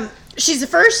 she's the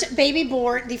first baby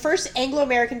born, the first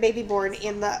Anglo-American baby born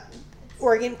in the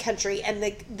Oregon country, and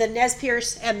the Nez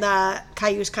Perce and the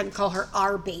Cayuse kind of call her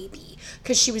our baby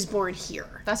because she was born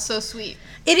here. That's so sweet.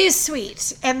 It is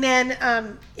sweet. And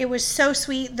then it was so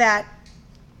sweet that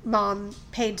Mom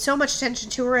paid so much attention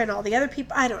to her and all the other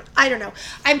people. I don't know.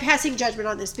 I'm passing judgment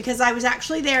on this because I was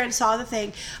actually there and saw the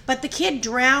thing. But the kid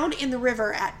drowned in the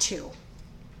river at 2.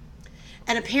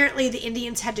 And apparently the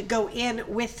Indians had to go in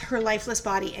with her lifeless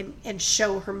body and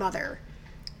show her mother.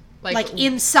 Like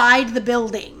inside the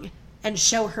building and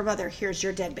show her mother, here's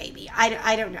your dead baby.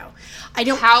 I don't know.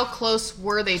 How close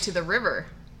were they to the river?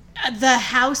 The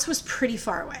house was pretty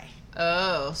far away.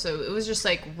 Oh, so it was just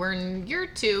like, when you're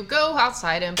 2, go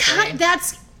outside and play.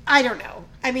 I don't know.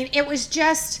 I mean, it was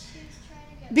just She was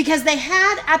trying to get. because they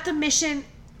had at the mission,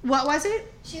 what was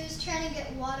it? She was trying to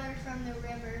get water from the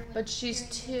river. But she's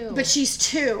 2. But she's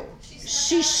 2.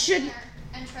 She should.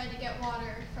 And tried to get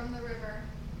water from the river,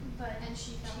 and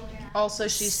she fell down. Also,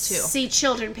 she's 2. See,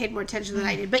 children paid more attention than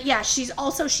I did. But yeah, she's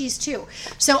 2.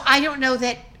 So I don't know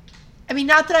that. I mean,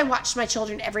 not that I watched my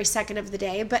children every second of the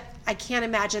day, but I can't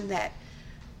imagine that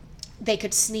they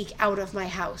could sneak out of my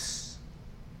house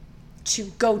to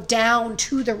go down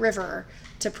to the river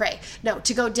to pray. No,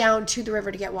 to go down to the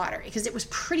river to get water, because it was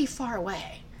pretty far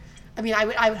away. I mean,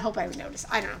 I would hope I would notice.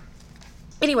 I don't know.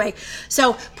 Anyway,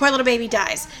 so poor little baby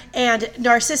dies, and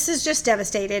Narcissa's just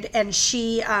devastated, and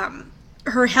she,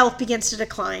 her health begins to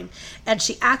decline, and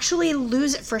she actually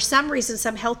loses, for some reason,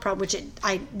 some health problem, which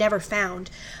I never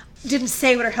found. Didn't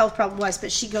say what her health problem was,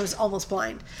 but she goes almost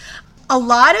blind. A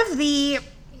lot of the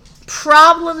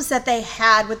problems that they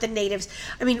had with the natives,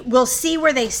 I mean, we'll see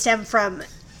where they stem from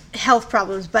health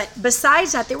problems, but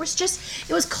besides that, it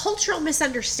was cultural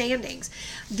misunderstandings.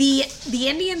 The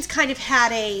Indians kind of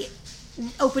had a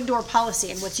open door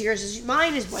policy, and what's yours is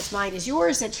mine, is what's mine is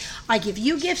yours, and I give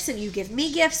you gifts and you give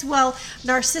me gifts. Well,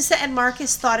 Narcissa and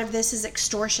Marcus thought of this as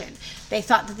extortion. They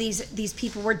thought that these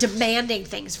people were demanding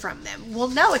things from them. Well,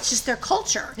 no, it's just their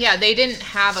culture. Yeah, they didn't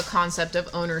have a concept of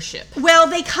ownership. Well,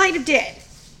 they kind of did,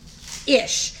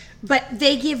 ish. But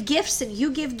they give gifts and you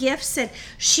give gifts, and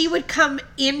she would come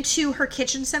into her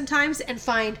kitchen sometimes and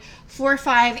find 4 or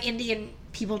 5 Indian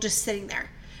people just sitting there,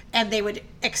 and they would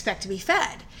expect to be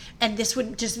fed. And this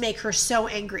would just make her so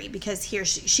angry, because here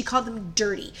she called them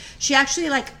dirty. She actually,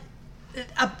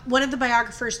 one of the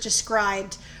biographers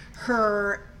described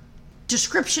her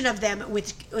description of them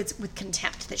with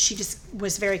contempt, that she just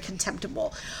was very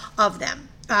contemptible of them.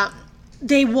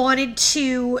 They wanted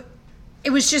to,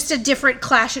 it was just a different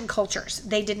clash in cultures.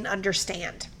 They didn't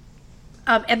understand.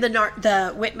 And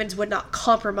the Whitmans would not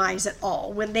compromise at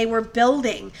all. When they were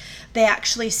building, they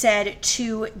actually said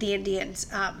to the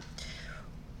Indians,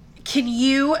 can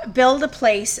you build a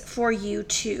place for you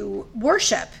to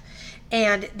worship?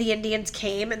 And the Indians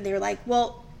came, and they're like,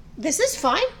 well, this is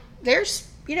fine. There's,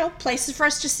 places for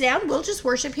us to sit down. We'll just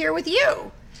worship here with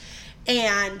you.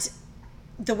 And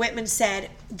the Whitmans said,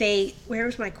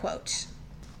 where's my quote?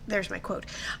 There's my quote.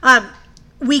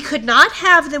 We could not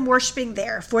have them worshiping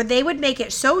there, for they would make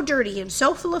it so dirty and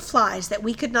so full of flies that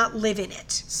we could not live in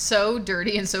it. So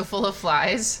dirty and so full of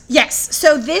flies? Yes.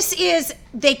 So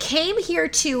they came here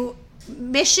to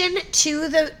mission to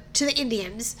the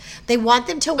Indians. They want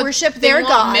them to worship their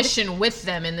God. Mission with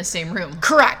them in the same room.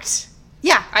 Correct.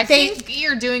 Yeah. I think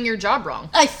you're doing your job wrong.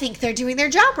 I think they're doing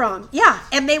their job wrong. Yeah.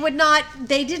 And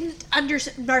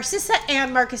Narcissa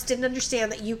and Marcus didn't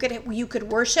understand that you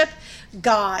could worship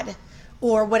God,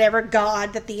 or whatever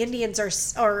God that the Indians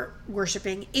are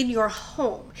worshiping, in your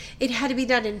home. It had to be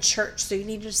done in church, so you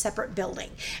needed a separate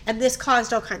building. And this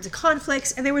caused all kinds of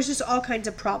conflicts, and there was just all kinds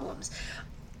of problems.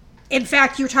 In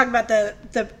fact, you were talking about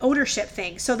the ownership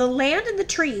thing. So the land and the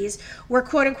trees were,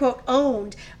 quote-unquote,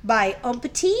 owned by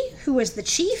Umpati, who was the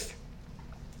chief.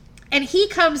 And he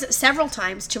comes several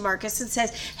times to Marcus and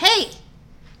says, hey,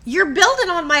 you're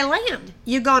building on my land.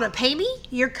 You gonna pay me?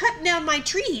 You're cutting down my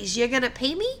trees. You gonna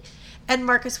pay me? And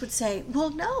Marcus would say, well,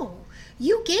 no,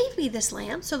 you gave me this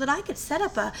land so that I could set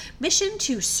up a mission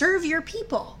to serve your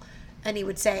people. And he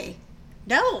would say,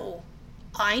 no,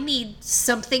 I need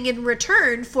something in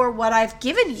return for what I've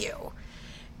given you.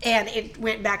 And it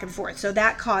went back and forth. So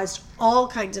that caused all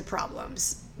kinds of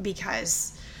problems,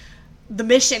 because the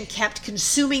mission kept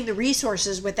consuming the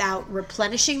resources without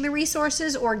replenishing the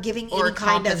resources or giving any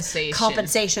kind of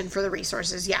compensation for the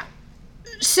resources. Yeah.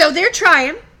 So they're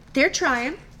trying.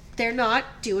 They're not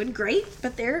doing great,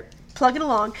 but they're plugging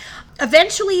along.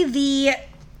 Eventually, the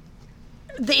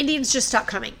Indians just stop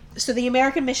coming. So the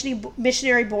American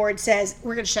Missionary Board says,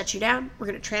 we're going to shut you down. We're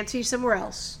going to transfer you somewhere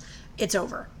else. It's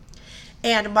over.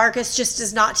 And Marcus just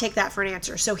does not take that for an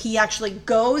answer. So he actually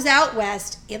goes out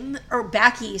west or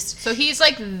back east. So he's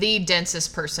like the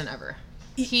densest person ever.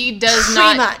 He does Pretty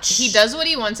not much. He does what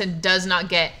he wants and does not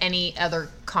get any other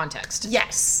context.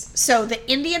 Yes. So the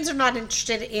Indians are not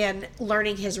interested in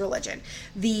learning his religion.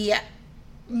 The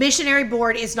Missionary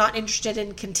Board is not interested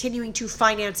in continuing to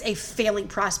finance a failing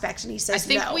prospect, and he says, I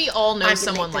think no, we all know I'm gonna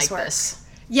someone make like work. this.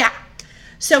 Yeah.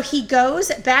 So he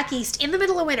goes back east in the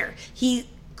middle of winter. He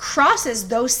crosses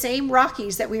those same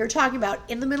Rockies that we were talking about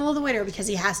in the middle of the winter, because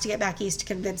he has to get back east to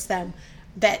convince them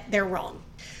that they're wrong.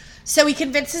 So he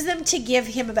convinces them to give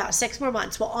him about 6 more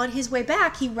months. Well, on his way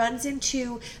back, he runs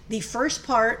into the first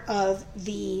part of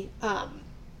the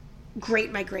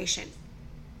Great Migration.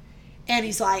 And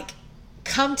he's like,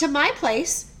 come to my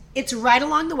place. It's right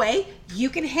along the way. You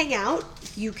can hang out.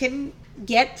 You can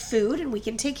get food, and we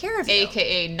can take care of you.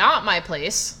 AKA not my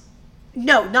place.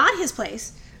 No, not his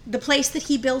place. the place that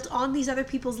he built on these other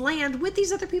people's land with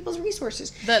these other people's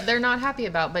resources. That they're not happy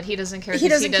about, but he doesn't care He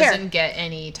because he doesn't care. doesn't get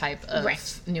any type of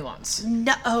Right. nuance.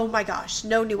 No, oh my gosh,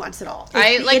 no nuance at all.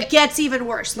 I It gets even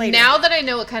worse later. Now that I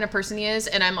know what kind of person he is,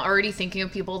 and I'm already thinking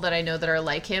of people that I know that are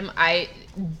like him, I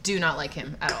do not like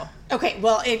him at all. Okay,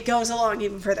 well, it goes along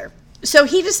even further. So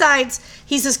he decides,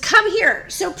 he says, come here.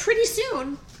 So pretty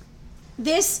soon,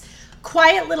 this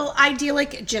quiet little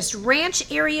idyllic just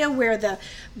ranch area where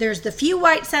there's the few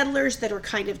white settlers that are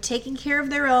kind of taking care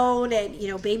of their own,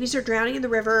 and babies are drowning in the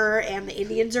river, and the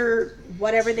Indians are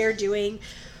whatever they're doing,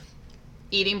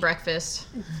 Eating breakfast.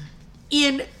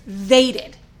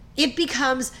 invaded. It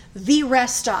becomes the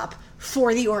rest stop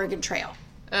for the Oregon Trail.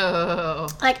 Oh.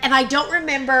 And I don't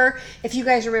remember if you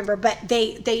guys remember, but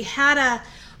they had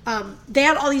they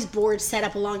had all these boards set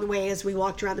up along the way as we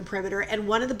walked around the perimeter, and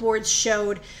one of the boards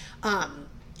showed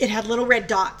it had little red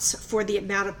dots for the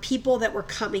amount of people that were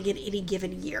coming in any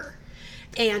given year.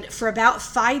 And for about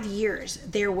 5 years,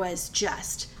 there was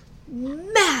just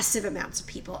massive amounts of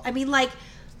people. I mean, like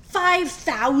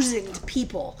 5,000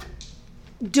 people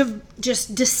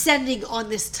just descending on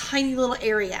this tiny little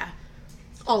area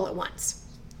all at once.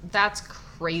 That's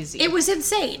crazy. It was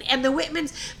insane. And the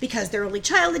Whitmans, because their only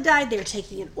child had died, they're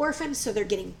taking an orphan, so they're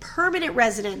getting permanent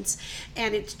residence,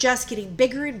 and it's just getting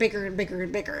bigger and bigger and bigger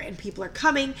and bigger, and people are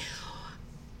coming.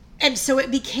 And so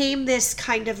it became this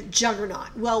kind of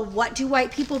juggernaut. Well, what do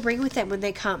white people bring with them when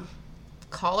they come?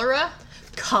 Cholera?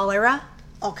 Cholera,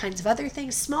 all kinds of other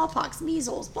things, smallpox,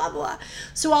 measles, blah, blah.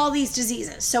 So all these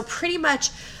diseases. So pretty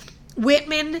much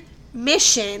Whitman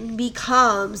Mission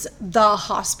becomes the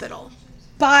hospital.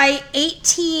 By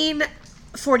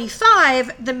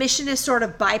 1845, the mission is sort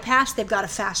of bypassed. They've got a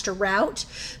faster route.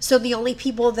 So the only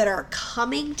people that are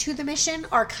coming to the mission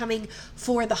are coming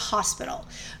for the hospital.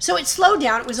 So it slowed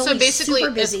down. It was only super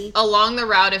busy. Along the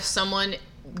route, if someone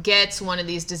gets one of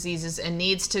these diseases and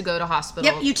needs to go to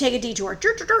hospital, Yep, you take a detour.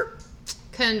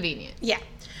 convenient. Yeah.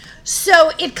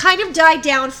 So it kind of died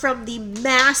down from the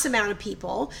mass amount of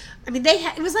people. I mean,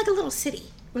 it was like a little city.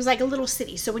 It was like a little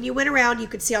city. So when you went around, you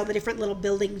could see all the different little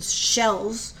buildings,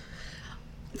 shells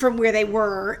from where they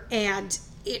were, and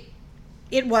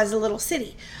it was a little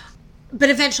city. But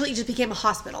eventually it just became a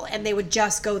hospital, and they would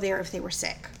just go there if they were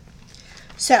sick.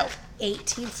 So,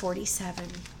 1847.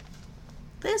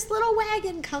 This little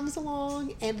wagon comes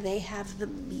along, and they have the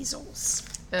measles.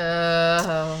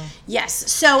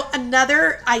 Yes. So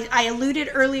I alluded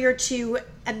earlier to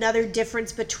another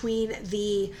difference between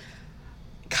the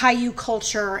Kaiju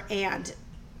culture and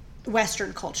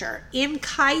Western culture. In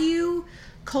Kaiju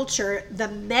culture, the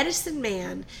medicine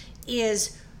man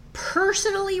is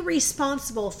personally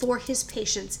responsible for his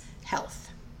patient's health.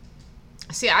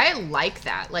 See, I like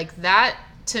that. Like, that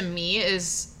to me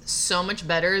is so much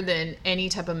better than any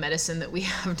type of medicine that we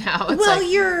have now. It's Well,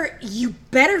 like, you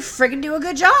better friggin' do a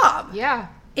good job. yeah.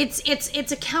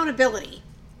 It's accountability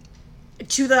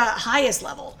to the highest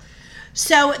level.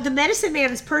 So the medicine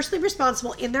man is personally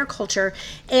responsible in their culture,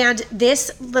 and this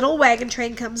little wagon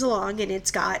train comes along, and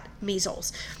it's got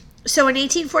measles. So in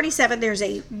 1847, there's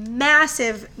a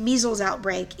massive measles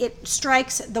outbreak. It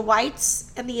strikes the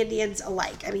whites and the Indians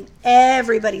alike. I mean,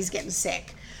 everybody's getting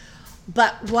sick.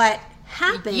 But what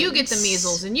happens... You get the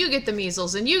measles, and you get the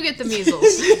measles, and you get the measles.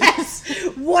 Yes,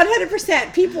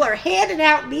 100%. People are handing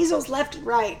out measles left and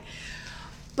right.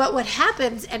 But what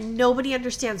happens, and nobody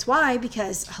understands why,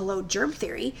 because, hello, germ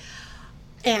theory,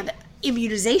 and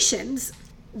immunizations,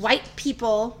 white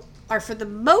people are, for the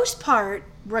most part,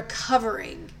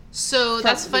 recovering. So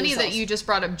that's from funny that measles. you just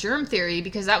brought up germ theory,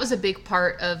 because that was a big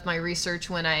part of my research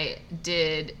when I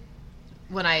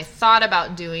thought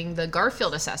about doing the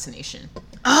Garfield assassination.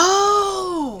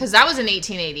 Oh! Because that was in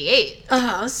 1888.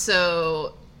 Uh-huh.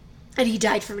 So And he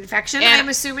died from infection, And- I'm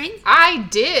assuming? I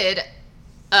did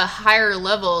a higher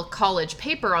level college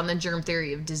paper on the germ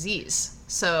theory of disease.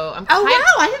 So I'm Oh, wow,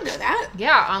 I didn't know that.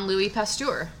 Yeah, on Louis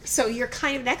Pasteur. So you're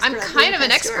kind of an expert I'm on kind of Louis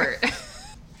an Pasteur. expert.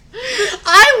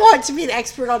 I want to be an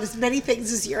expert on as many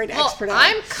things as you're an Well, expert on.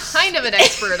 I'm kind of an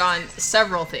expert on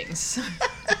several things.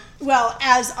 Well,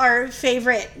 as our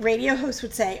favorite radio host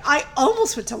would say, I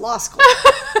almost went to law school.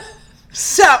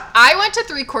 So, I went to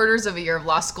 3/4 of a year of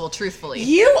law school, truthfully.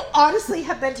 you honestly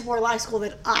have been to more law school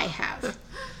than I have.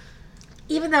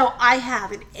 Even though I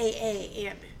have an AA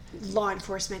and law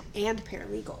enforcement and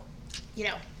paralegal.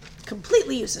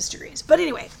 Completely useless degrees. But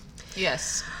anyway,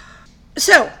 Yes.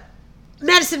 so,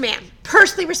 medicine man,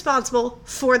 personally responsible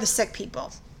for the sick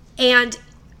people. And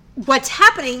what's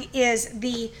happening is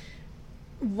the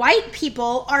white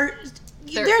people are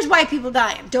there's white people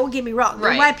dying. Don't get me wrong. There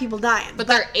are Right. white people dying. But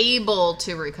they're able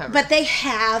to recover. But they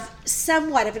have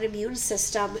somewhat of an immune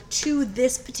system to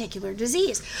this particular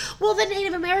disease. Well, the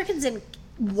Native Americans in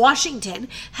Washington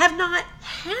have not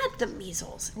had the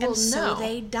measles, Well, and so no.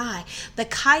 they die. The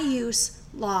Cayuse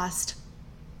lost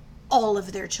all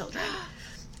of their children.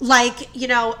 Like,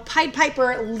 Pied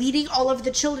Piper leading all of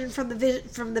the children from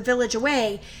the village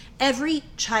away, every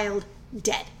child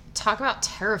dead. Talk about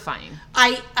terrifying.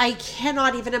 I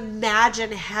cannot even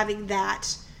imagine having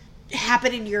that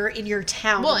happen in your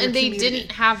town. Well, in your and they community.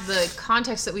 didn't have the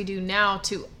context that we do now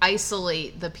to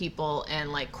isolate the people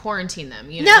and like quarantine them.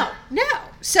 No.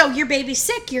 So your baby's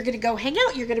sick, you're going to go hang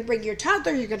out, you're going to bring your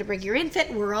toddler, you're going to bring your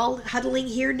infant, we're all huddling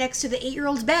here next to the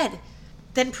 8-year-old's bed.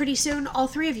 Then pretty soon all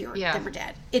three of you Yeah. them are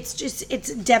dead. It's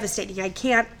devastating. I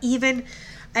can't even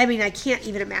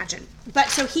imagine. But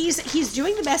so he's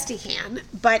doing the best he can,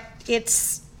 but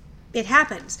it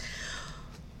happens.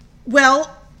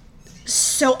 Well,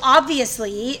 so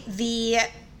obviously the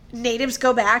natives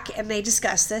go back and they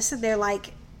discuss this and they're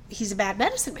like, he's a bad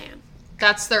medicine man.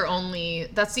 That's the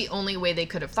only way they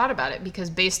could have thought about it,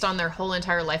 because based on their whole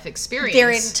entire life experience.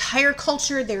 Their entire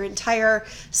culture, their entire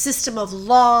system of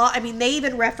law. I mean, they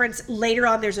even reference later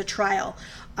on there's a trial,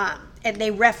 and they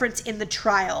reference in the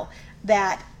trial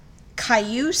that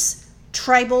Cayuse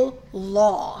tribal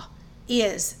law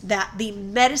is that the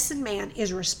medicine man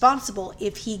is responsible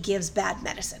if he gives bad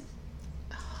medicine.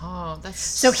 Oh, that's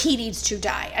So he needs to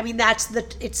die. I mean,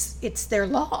 it's their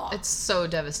law. it's so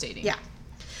devastating. Yeah.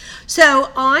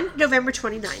 So on November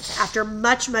 29th, after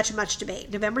much, much, much debate,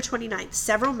 November 29th,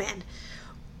 several men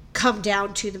come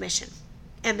down to the mission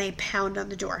and they pound on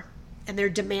the door and they're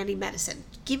demanding medicine.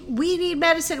 We need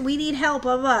medicine. We need help,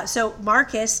 blah, blah, blah. So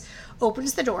Marcus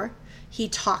opens the door. He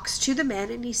talks to the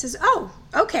men and he says, oh,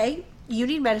 okay, you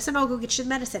need medicine. I'll go get you the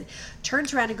medicine.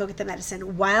 Turns around and go get the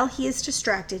medicine. While he is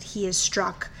distracted, he is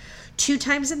struck 2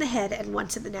 times in the head and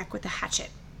once in the neck with a hatchet.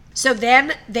 So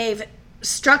then they've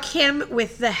struck him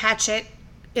with the hatchet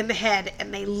in the head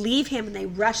and they leave him and they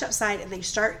rush outside and they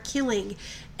start killing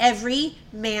every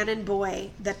man and boy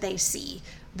that they see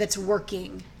that's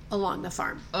working along the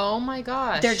farm. Oh my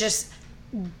gosh. They're just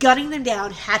gunning them down,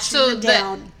 hatching them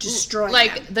down, destroying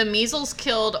like them. the measles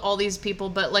killed all these people,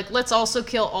 but like let's also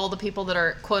kill all the people that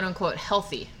are quote unquote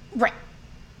healthy. Right.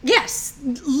 Yes,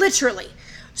 literally.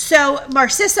 So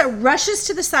Marcissa rushes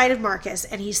to the side of Marcus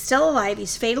and he's still alive.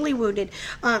 He's fatally wounded.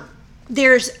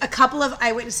 There's a couple of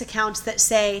eyewitness accounts that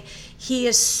say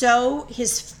his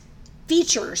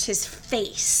features, his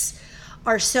face,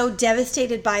 are so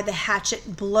devastated by the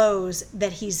hatchet blows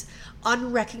that he's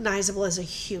unrecognizable as a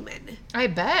human. I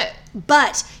bet.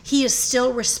 But he is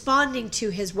still responding to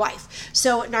his wife.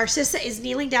 So Narcissa is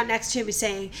kneeling down next to him and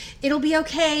saying, it'll be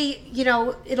okay,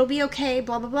 it'll be okay,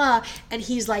 blah, blah, blah. And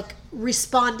he's like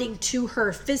responding to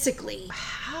her physically.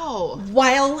 How?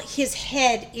 While his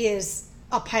head is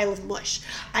a pile of mush.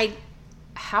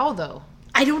 How though?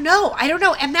 I don't know.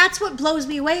 And that's what blows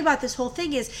me away about this whole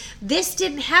thing is this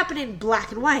didn't happen in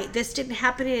black and white. This didn't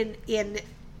happen in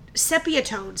sepia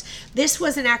tones. This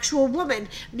was an actual woman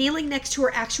kneeling next to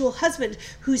her actual husband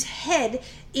whose head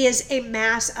is a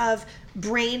mass of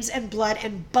brains and blood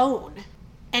and bone.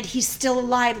 And he's still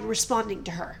alive and responding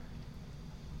to her.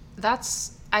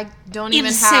 I don't even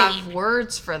Insane. have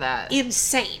words for that.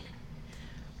 Insane.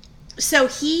 So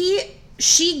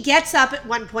she gets up at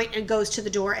one point and goes to the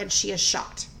door and she is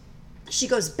shot. She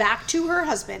goes back to her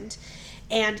husband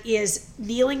and is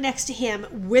kneeling next to him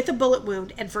with a bullet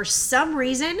wound. And for some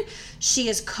reason, she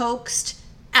is coaxed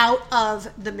out of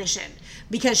the mission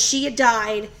because she had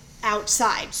died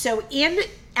outside. So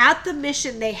at the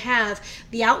mission, they have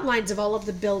the outlines of all of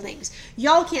the buildings.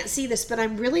 Y'all can't see this, but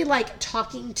I'm really like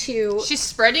talking to She's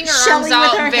spreading her Shelley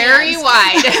arms with out her very hands.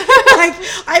 wide. Like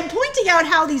I'm pointing out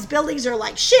how these buildings are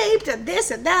like shaped and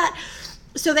this and that.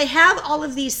 So they have all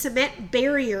of these cement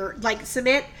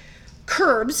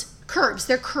curbs,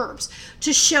 they're curbs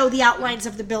to show the outlines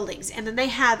of the buildings. And then they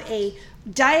have a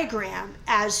diagram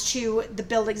as to the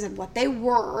buildings and what they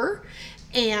were.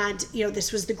 And,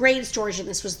 this was the grain storage, and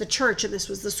this was the church, and this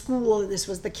was the school, and this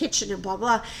was the kitchen, and blah,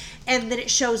 blah. And then it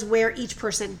shows where each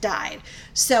person died.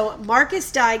 So Marcus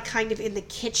died kind of in the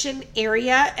kitchen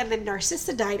area, and then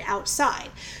Narcissa died outside.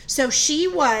 So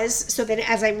then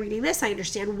as I'm reading this, I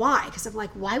understand why. Because I'm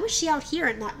like, why was she out here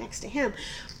and not next to him?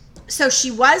 So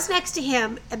she was next to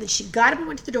him, and then she got up and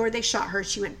went to the door, they shot her.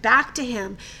 She went back to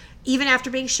him, even after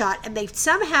being shot, and they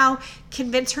somehow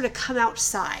convinced her to come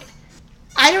outside.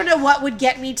 I don't know what would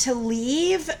get me to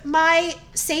leave my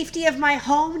safety of my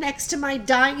home next to my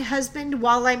dying husband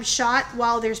while I'm shot,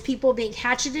 while there's people being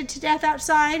hatcheted to death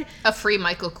outside. A free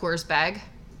Michael Kors bag.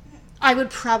 I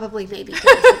would probably maybe go for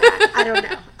that. I don't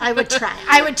know. I would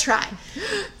try.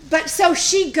 But so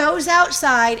she goes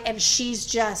outside and she's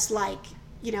just like,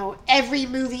 every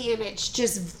movie image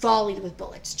just volleyed with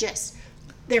bullets. Just,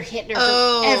 they're hitting her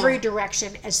from every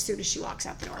direction as soon as she walks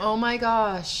out the door. Oh my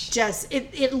gosh. Just,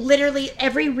 it literally,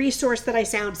 every resource that I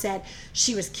found said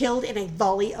she was killed in a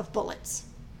volley of bullets.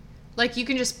 Like, you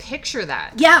can just picture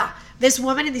that. Yeah. This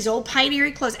woman in these old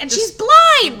pioneering clothes. And she's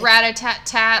blind!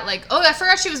 Rat-a-tat-tat. Like, oh, I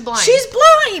forgot she was blind. She's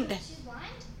blind! She's blind?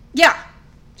 Yeah.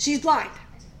 She's blind.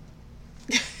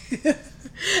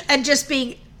 And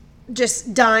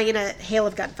just dying in a hail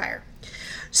of gunfire.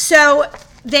 So,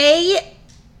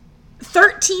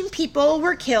 13 people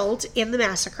were killed in the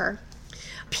massacre.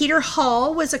 Peter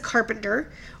Hall was a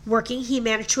carpenter working. He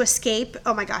managed to escape.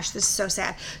 Oh my gosh, this is so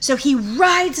sad. So he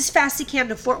rides as fast as he can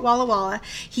to Fort Walla Walla.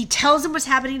 He tells them what's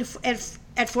happening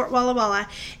at Fort Walla Walla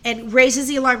and raises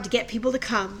the alarm to get people to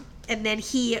come. And then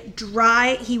he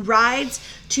rides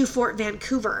to Fort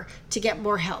Vancouver to get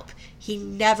more help. He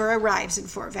never arrives in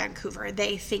Fort Vancouver.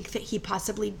 They think that he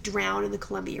possibly drowned in the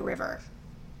Columbia River.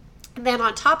 And then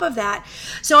on top of that,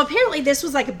 so apparently this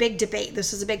was like a big debate.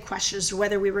 This was a big question as to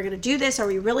whether we were going to do this. Are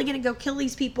we really going to go kill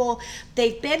these people?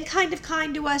 They've been kind of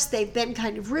kind to us. They've been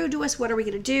kind of rude to us. What are we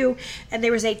going to do? And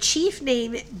there was a chief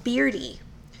named Beardy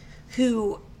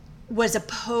who was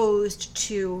opposed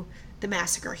to the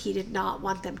massacre. He did not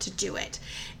want them to do it.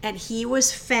 And he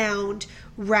was found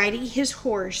riding his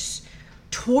horse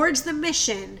towards the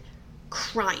mission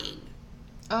crying.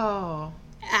 Oh.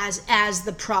 As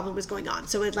the problem was going on.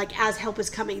 So as help was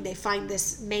coming, they find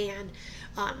this man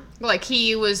like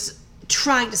he was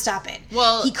trying to stop it.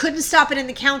 Well, he couldn't stop it in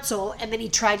the council, and then he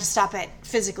tried to stop it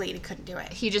physically and he couldn't do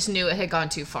it. He just knew it had gone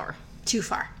too far. Too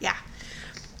far, yeah.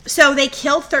 So they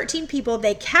killed 13 people.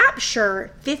 They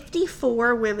capture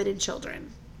 54 women and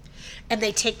children. And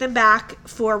they take them back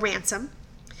for ransom.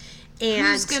 And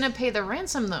who's going to pay the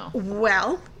ransom, though?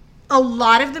 Well, a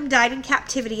lot of them died in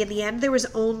captivity. In the end, there was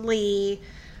only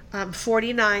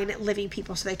 49 living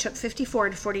people. So they took 54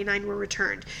 and 49 were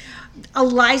returned.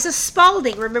 Eliza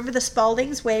Spalding, remember the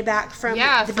Spaldings way back from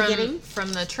the beginning?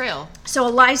 From the trail. So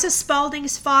Eliza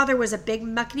Spalding's father was a big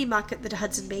muckety-muck at the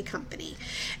Hudson Bay Company.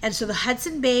 And so the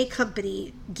Hudson Bay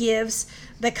Company gives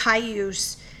the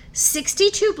Cayuse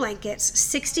 62 blankets,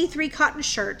 63 cotton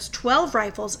shirts, 12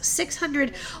 rifles,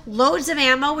 600 loads of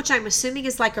ammo, which I'm assuming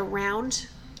is like a round.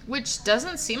 Which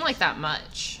doesn't seem like that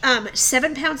much.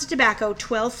 7 pounds of tobacco,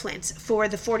 12 flints for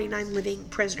the 49 living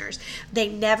prisoners.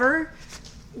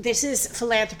 This is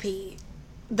philanthropy.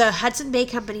 The Hudson Bay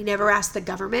Company never asked the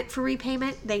government for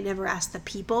repayment. They never asked the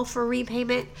people for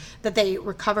repayment that they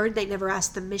recovered. They never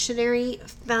asked the missionary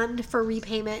fund for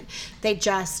repayment. They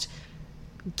just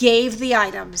gave the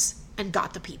items and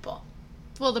got the people.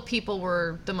 Well, the people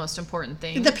were the most important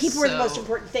thing. The people were the most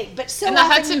important thing. But so and the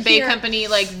Hudson Bay Company,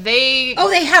 they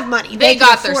have money. They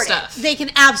got their stuff. They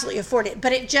can absolutely afford it.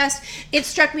 But it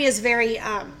struck me as very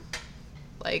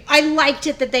I liked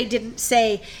it that they didn't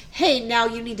say, hey, now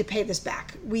you need to pay this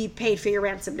back. We paid for your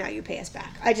ransom, now you pay us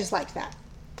back. I just liked that.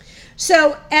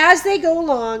 So as they go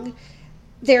along,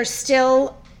 they're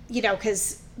still,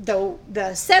 because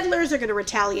the settlers are going to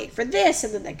retaliate for this,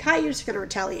 and then the Cayuse are going to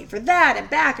retaliate for that, and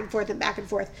back and forth and back and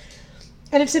forth.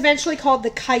 And it's eventually called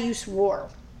the Cayuse War.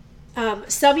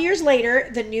 Some years later,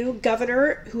 the new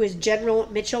governor, who is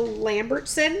General Mitchell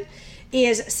Lambertson,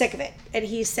 is sick of it. And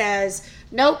he says,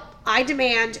 nope, I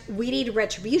demand, we need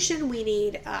retribution, we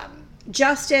need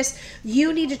justice.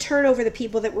 You need to turn over the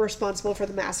people that were responsible for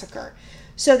the massacre.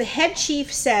 So the head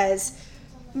chief says,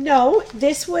 no,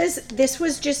 this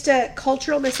was just a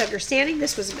cultural misunderstanding.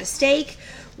 This was a mistake.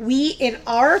 In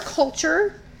our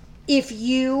culture, if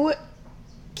you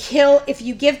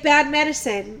give bad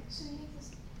medicine,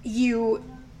 you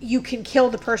can kill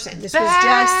the person. This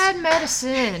bad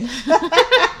medicine.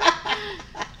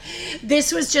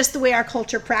 This was just the way our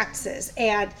culture practices.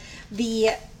 And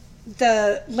the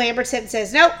Lambertson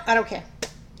says, nope, I don't care.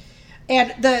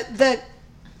 And the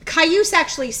Cayuse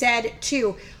actually said,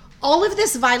 too, all of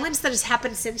this violence that has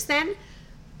happened since then,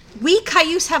 we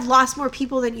Cayuse have lost more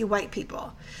people than you white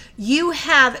people. You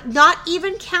have, not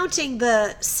even counting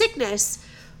the sickness,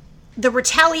 the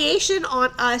retaliation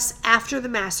on us after the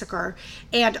massacre,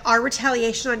 and our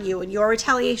retaliation on you and your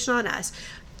retaliation on us,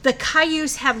 the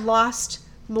Cayuse have lost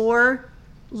more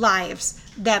lives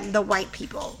than the white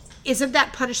people. Isn't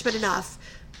that punishment enough,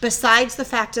 besides the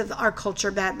fact of our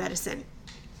culture, bad medicine?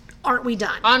 aren't we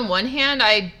done? On one hand,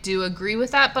 I do agree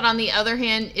with that, but on the other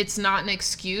hand, it's not an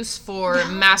excuse for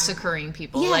massacring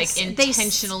people, Yes, like they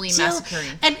intentionally still- massacring.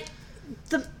 And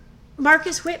the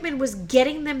Marcus Whitman was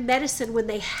getting them medicine when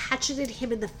they hatcheted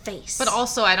him in the face. But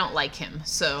also, I don't like him,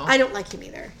 so I don't like him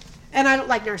either. And I don't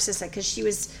like Narcissa because she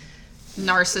was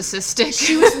narcissistic.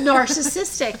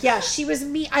 narcissistic. Yeah, she was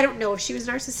me. I don't know if she was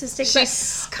narcissistic.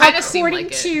 She's but kind of seemed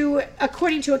like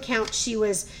according to accounts, she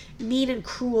was mean and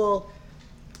cruel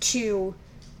to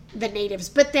the natives.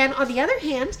 But then on the other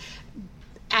hand,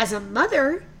 as a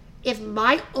mother, if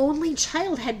my only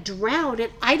child had drowned,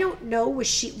 and I don't know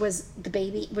was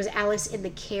Alice in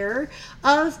the care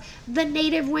of the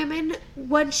native women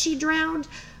when she drowned,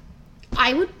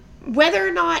 I would, whether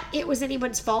or not it was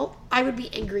anyone's fault, I would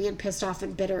be angry and pissed off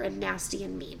and bitter and nasty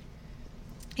and mean.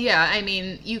 Yeah, I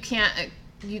mean, you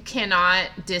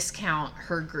cannot discount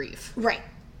her grief. Right.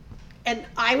 And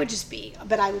I would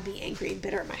I would be angry and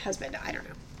bitter at my husband. I don't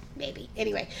know. Maybe.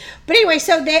 Anyway.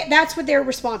 So that's what their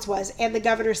response was. And the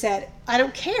governor said, I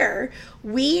don't care.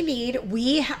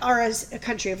 We are as a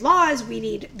country of laws. We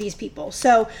need these people.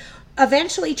 So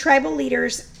eventually tribal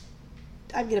leaders,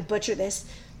 I'm going to butcher this,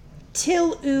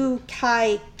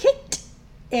 Tilukaikit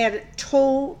and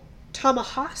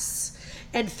Tomahas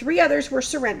and 3 others were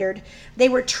surrendered. They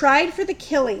were tried for the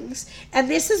killings, and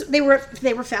they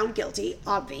were found guilty,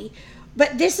 obvi.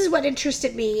 But this is what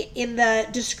interested me. In the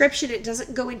description, it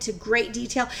doesn't go into great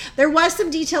detail. There was some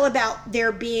detail about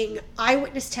there being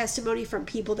eyewitness testimony from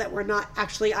people that were not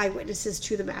actually eyewitnesses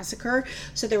to the massacre.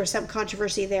 So there was some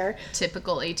controversy there.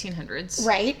 Typical 1800s.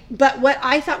 Right. But what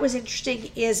I thought was interesting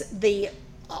is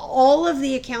all of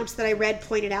the accounts that I read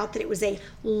pointed out that it was a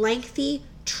lengthy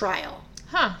trial.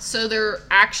 Huh. So there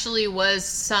actually was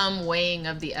some weighing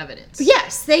of the evidence.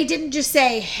 Yes, they didn't just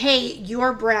say, hey,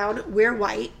 you're brown, we're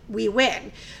white, we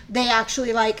win. They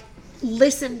actually,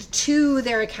 listened to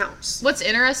their accounts. What's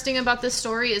interesting about this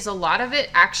story is a lot of it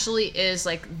actually is,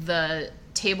 the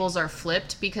tables are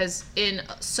flipped, because in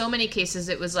so many cases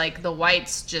it was the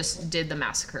whites just did the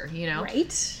massacre,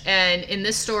 Right. And in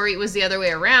this story it was the other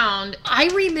way around. I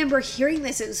remember hearing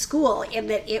this in school, in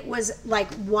that it was,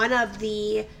 one of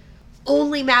the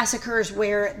only massacres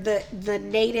where the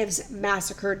natives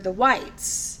massacred the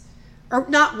whites, or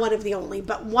not one of the only,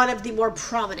 but one of the more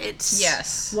prominent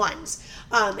ones.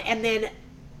 And then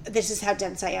this is how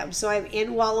dense I am. So I'm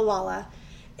in Walla Walla,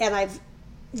 and I've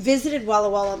visited Walla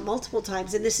Walla multiple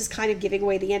times, and this is kind of giving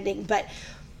away the ending, but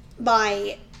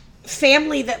my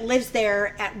family that lives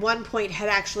there at one point had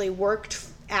actually worked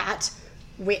at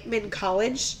Whitman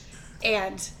College,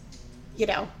 and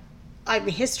I'm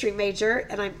a history major,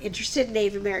 and I'm interested in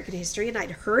Native American history, and I'd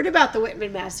heard about the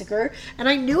Whitman Massacre, and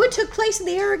I knew it took place in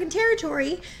the Oregon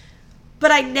Territory,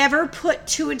 but I never put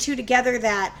 2 and 2 together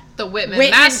that the Whitman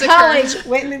Massacre. College,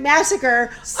 Whitman Massacre.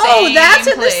 That's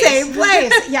in the same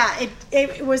place. Yeah,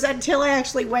 it was until I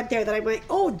actually went there that I went,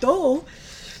 oh, duh.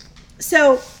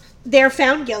 So they're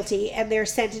found guilty, and they're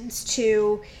sentenced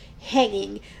to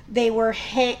hanging. They were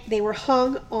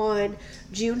hung on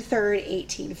June 3rd,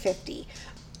 1850.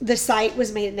 The site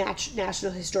was made a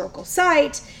National Historical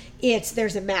Site.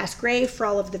 There's a mass grave for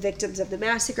all of the victims of the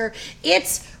massacre.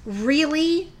 It's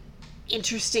really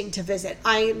interesting to visit.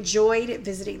 I enjoyed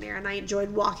visiting there, and I enjoyed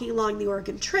walking along the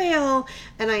Oregon Trail,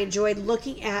 and I enjoyed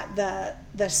looking at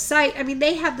the site. I mean,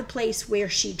 they have the place where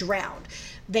she drowned,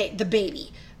 the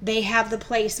baby. They have the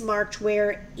place marked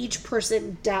where each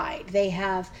person died. They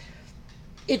have...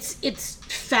 It's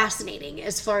fascinating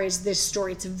as far as this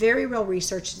story. It's very well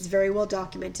researched, it's very well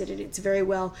documented, and it's very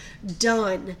well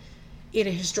done in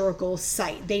a historical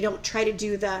site. They don't try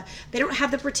to they don't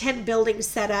have the pretend buildings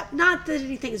set up. Not that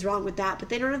anything is wrong with that, but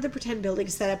they don't have the pretend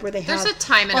buildings set up where they have There's a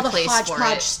time and all a the place for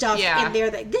hodgepodge it. stuff in there.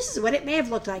 This is what it may have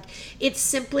looked like. It's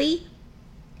simply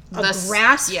a The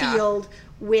grass field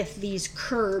with these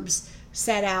curbs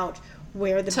set out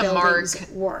where the buildings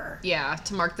were. Yeah,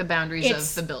 to mark the boundaries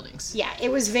of the buildings. Yeah, it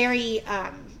was very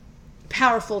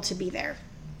powerful to be there.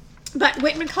 But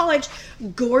Whitman College,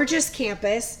 gorgeous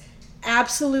campus,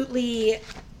 absolutely,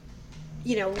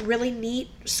 really neat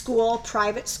school,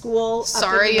 private school.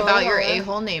 Sorry about your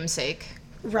a-hole namesake.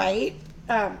 Right.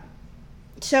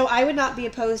 So I would not be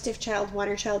opposed if child 1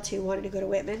 or child 2 wanted to go to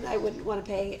Whitman. I wouldn't want to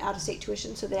pay out-of-state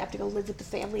tuition, so they'd have to go live with the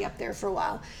family up there for a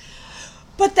while.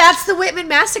 But that's the Whitman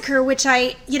Massacre, which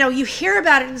you hear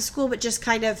about it in school, but just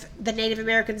kind of the Native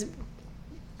Americans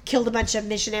killed a bunch of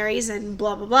missionaries and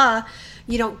blah, blah, blah.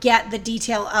 You don't get the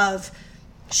detail of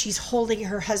she's holding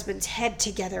her husband's head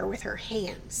together with her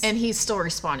hands. And he's still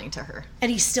responding to her.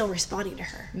 And he's still responding to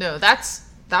her. No, that's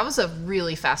That was a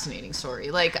really fascinating story.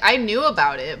 Like, I knew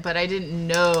about it, but I didn't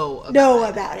know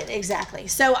about it. Exactly.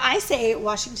 So I say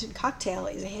Washington Cocktail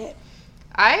is a hit.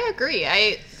 I agree.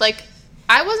 I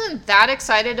wasn't that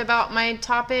excited about my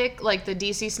topic, like the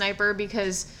DC sniper,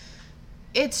 because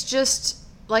it's just,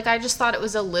 like, I just thought it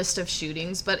was a list of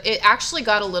shootings, but it actually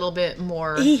got a little bit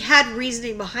more... He had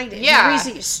reasoning behind it. Yeah. His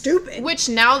reasoning is stupid. Which,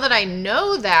 now that I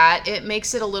know that, it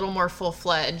makes it a little more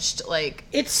full-fledged, like,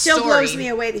 it still story. blows me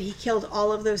away that he killed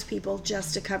all of those people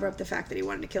just to cover up the fact that he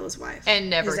wanted to kill his wife. And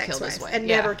never killed his wife. And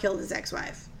Yeah. never killed his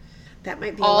ex-wife. That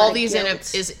might be all these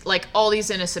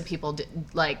innocent people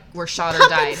were shot or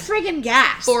pumping died friggin'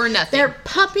 gas for nothing. They're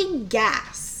pumping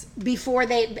gas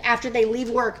after they leave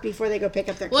work before they go pick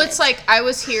up their kids. Well, it's like I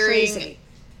was hearing Crazy.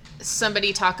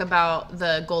 somebody talk about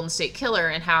the Golden State Killer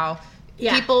and how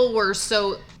Yeah. people were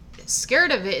so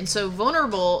scared of it and so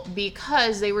vulnerable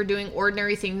because they were doing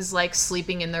ordinary things like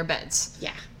sleeping in their beds.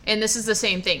 Yeah. And this is the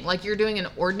same thing. Like, you're doing an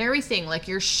ordinary thing, like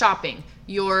you're shopping,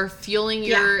 you're fueling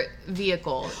your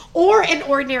vehicle. Or an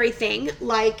ordinary thing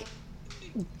like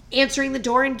answering the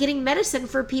door and getting medicine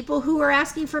for people who are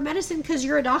asking for medicine because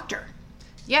you're a doctor.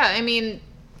 Yeah, I mean,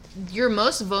 you're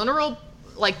most vulnerable.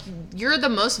 Like, you're the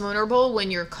most vulnerable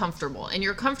when you're comfortable, and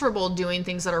you're comfortable doing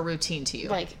things that are routine to you.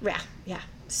 Like, yeah.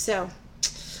 So,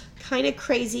 kind of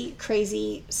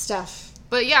crazy stuff.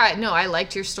 But yeah, no, I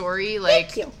liked your story.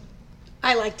 Like, Thank you.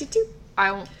 I liked it too.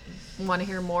 I want to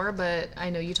hear more, but I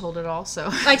know you told it all, so.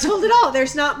 I told it all.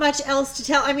 There's not much else to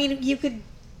tell. I mean,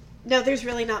 there's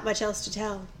really not much else to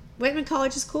tell. Whitman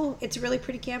College is cool. It's a really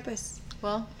pretty campus.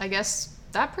 Well, I guess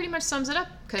that pretty much sums it up.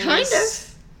 Kind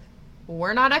of.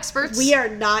 We're not experts. We are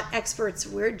not experts.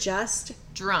 We're just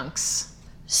drunks.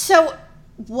 So,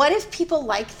 what if people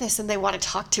like this and they want to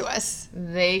talk to us?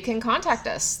 They can contact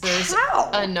us. There's How?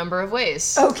 a number of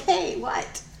ways. Okay,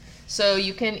 what? So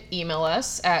you can email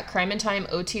us at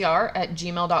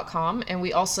crimeandtimeotr@gmail.com, and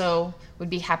we also would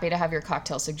be happy to have your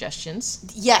cocktail suggestions.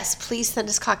 Yes, please send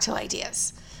us cocktail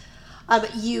ideas.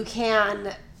 You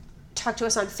can talk to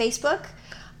us on Facebook,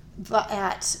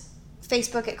 at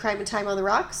Facebook at Crime and Time on the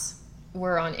Rocks.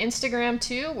 We're on Instagram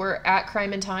too. We're at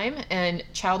Crime and Time, and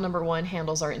child number 1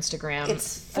 handles our Instagram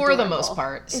for the most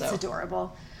part. So. It's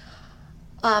adorable.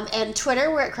 And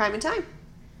Twitter, we're at Crime and Time.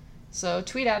 So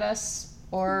tweet at us,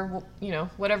 or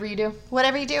whatever you do.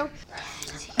 Whatever you do.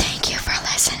 Thank you for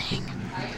listening.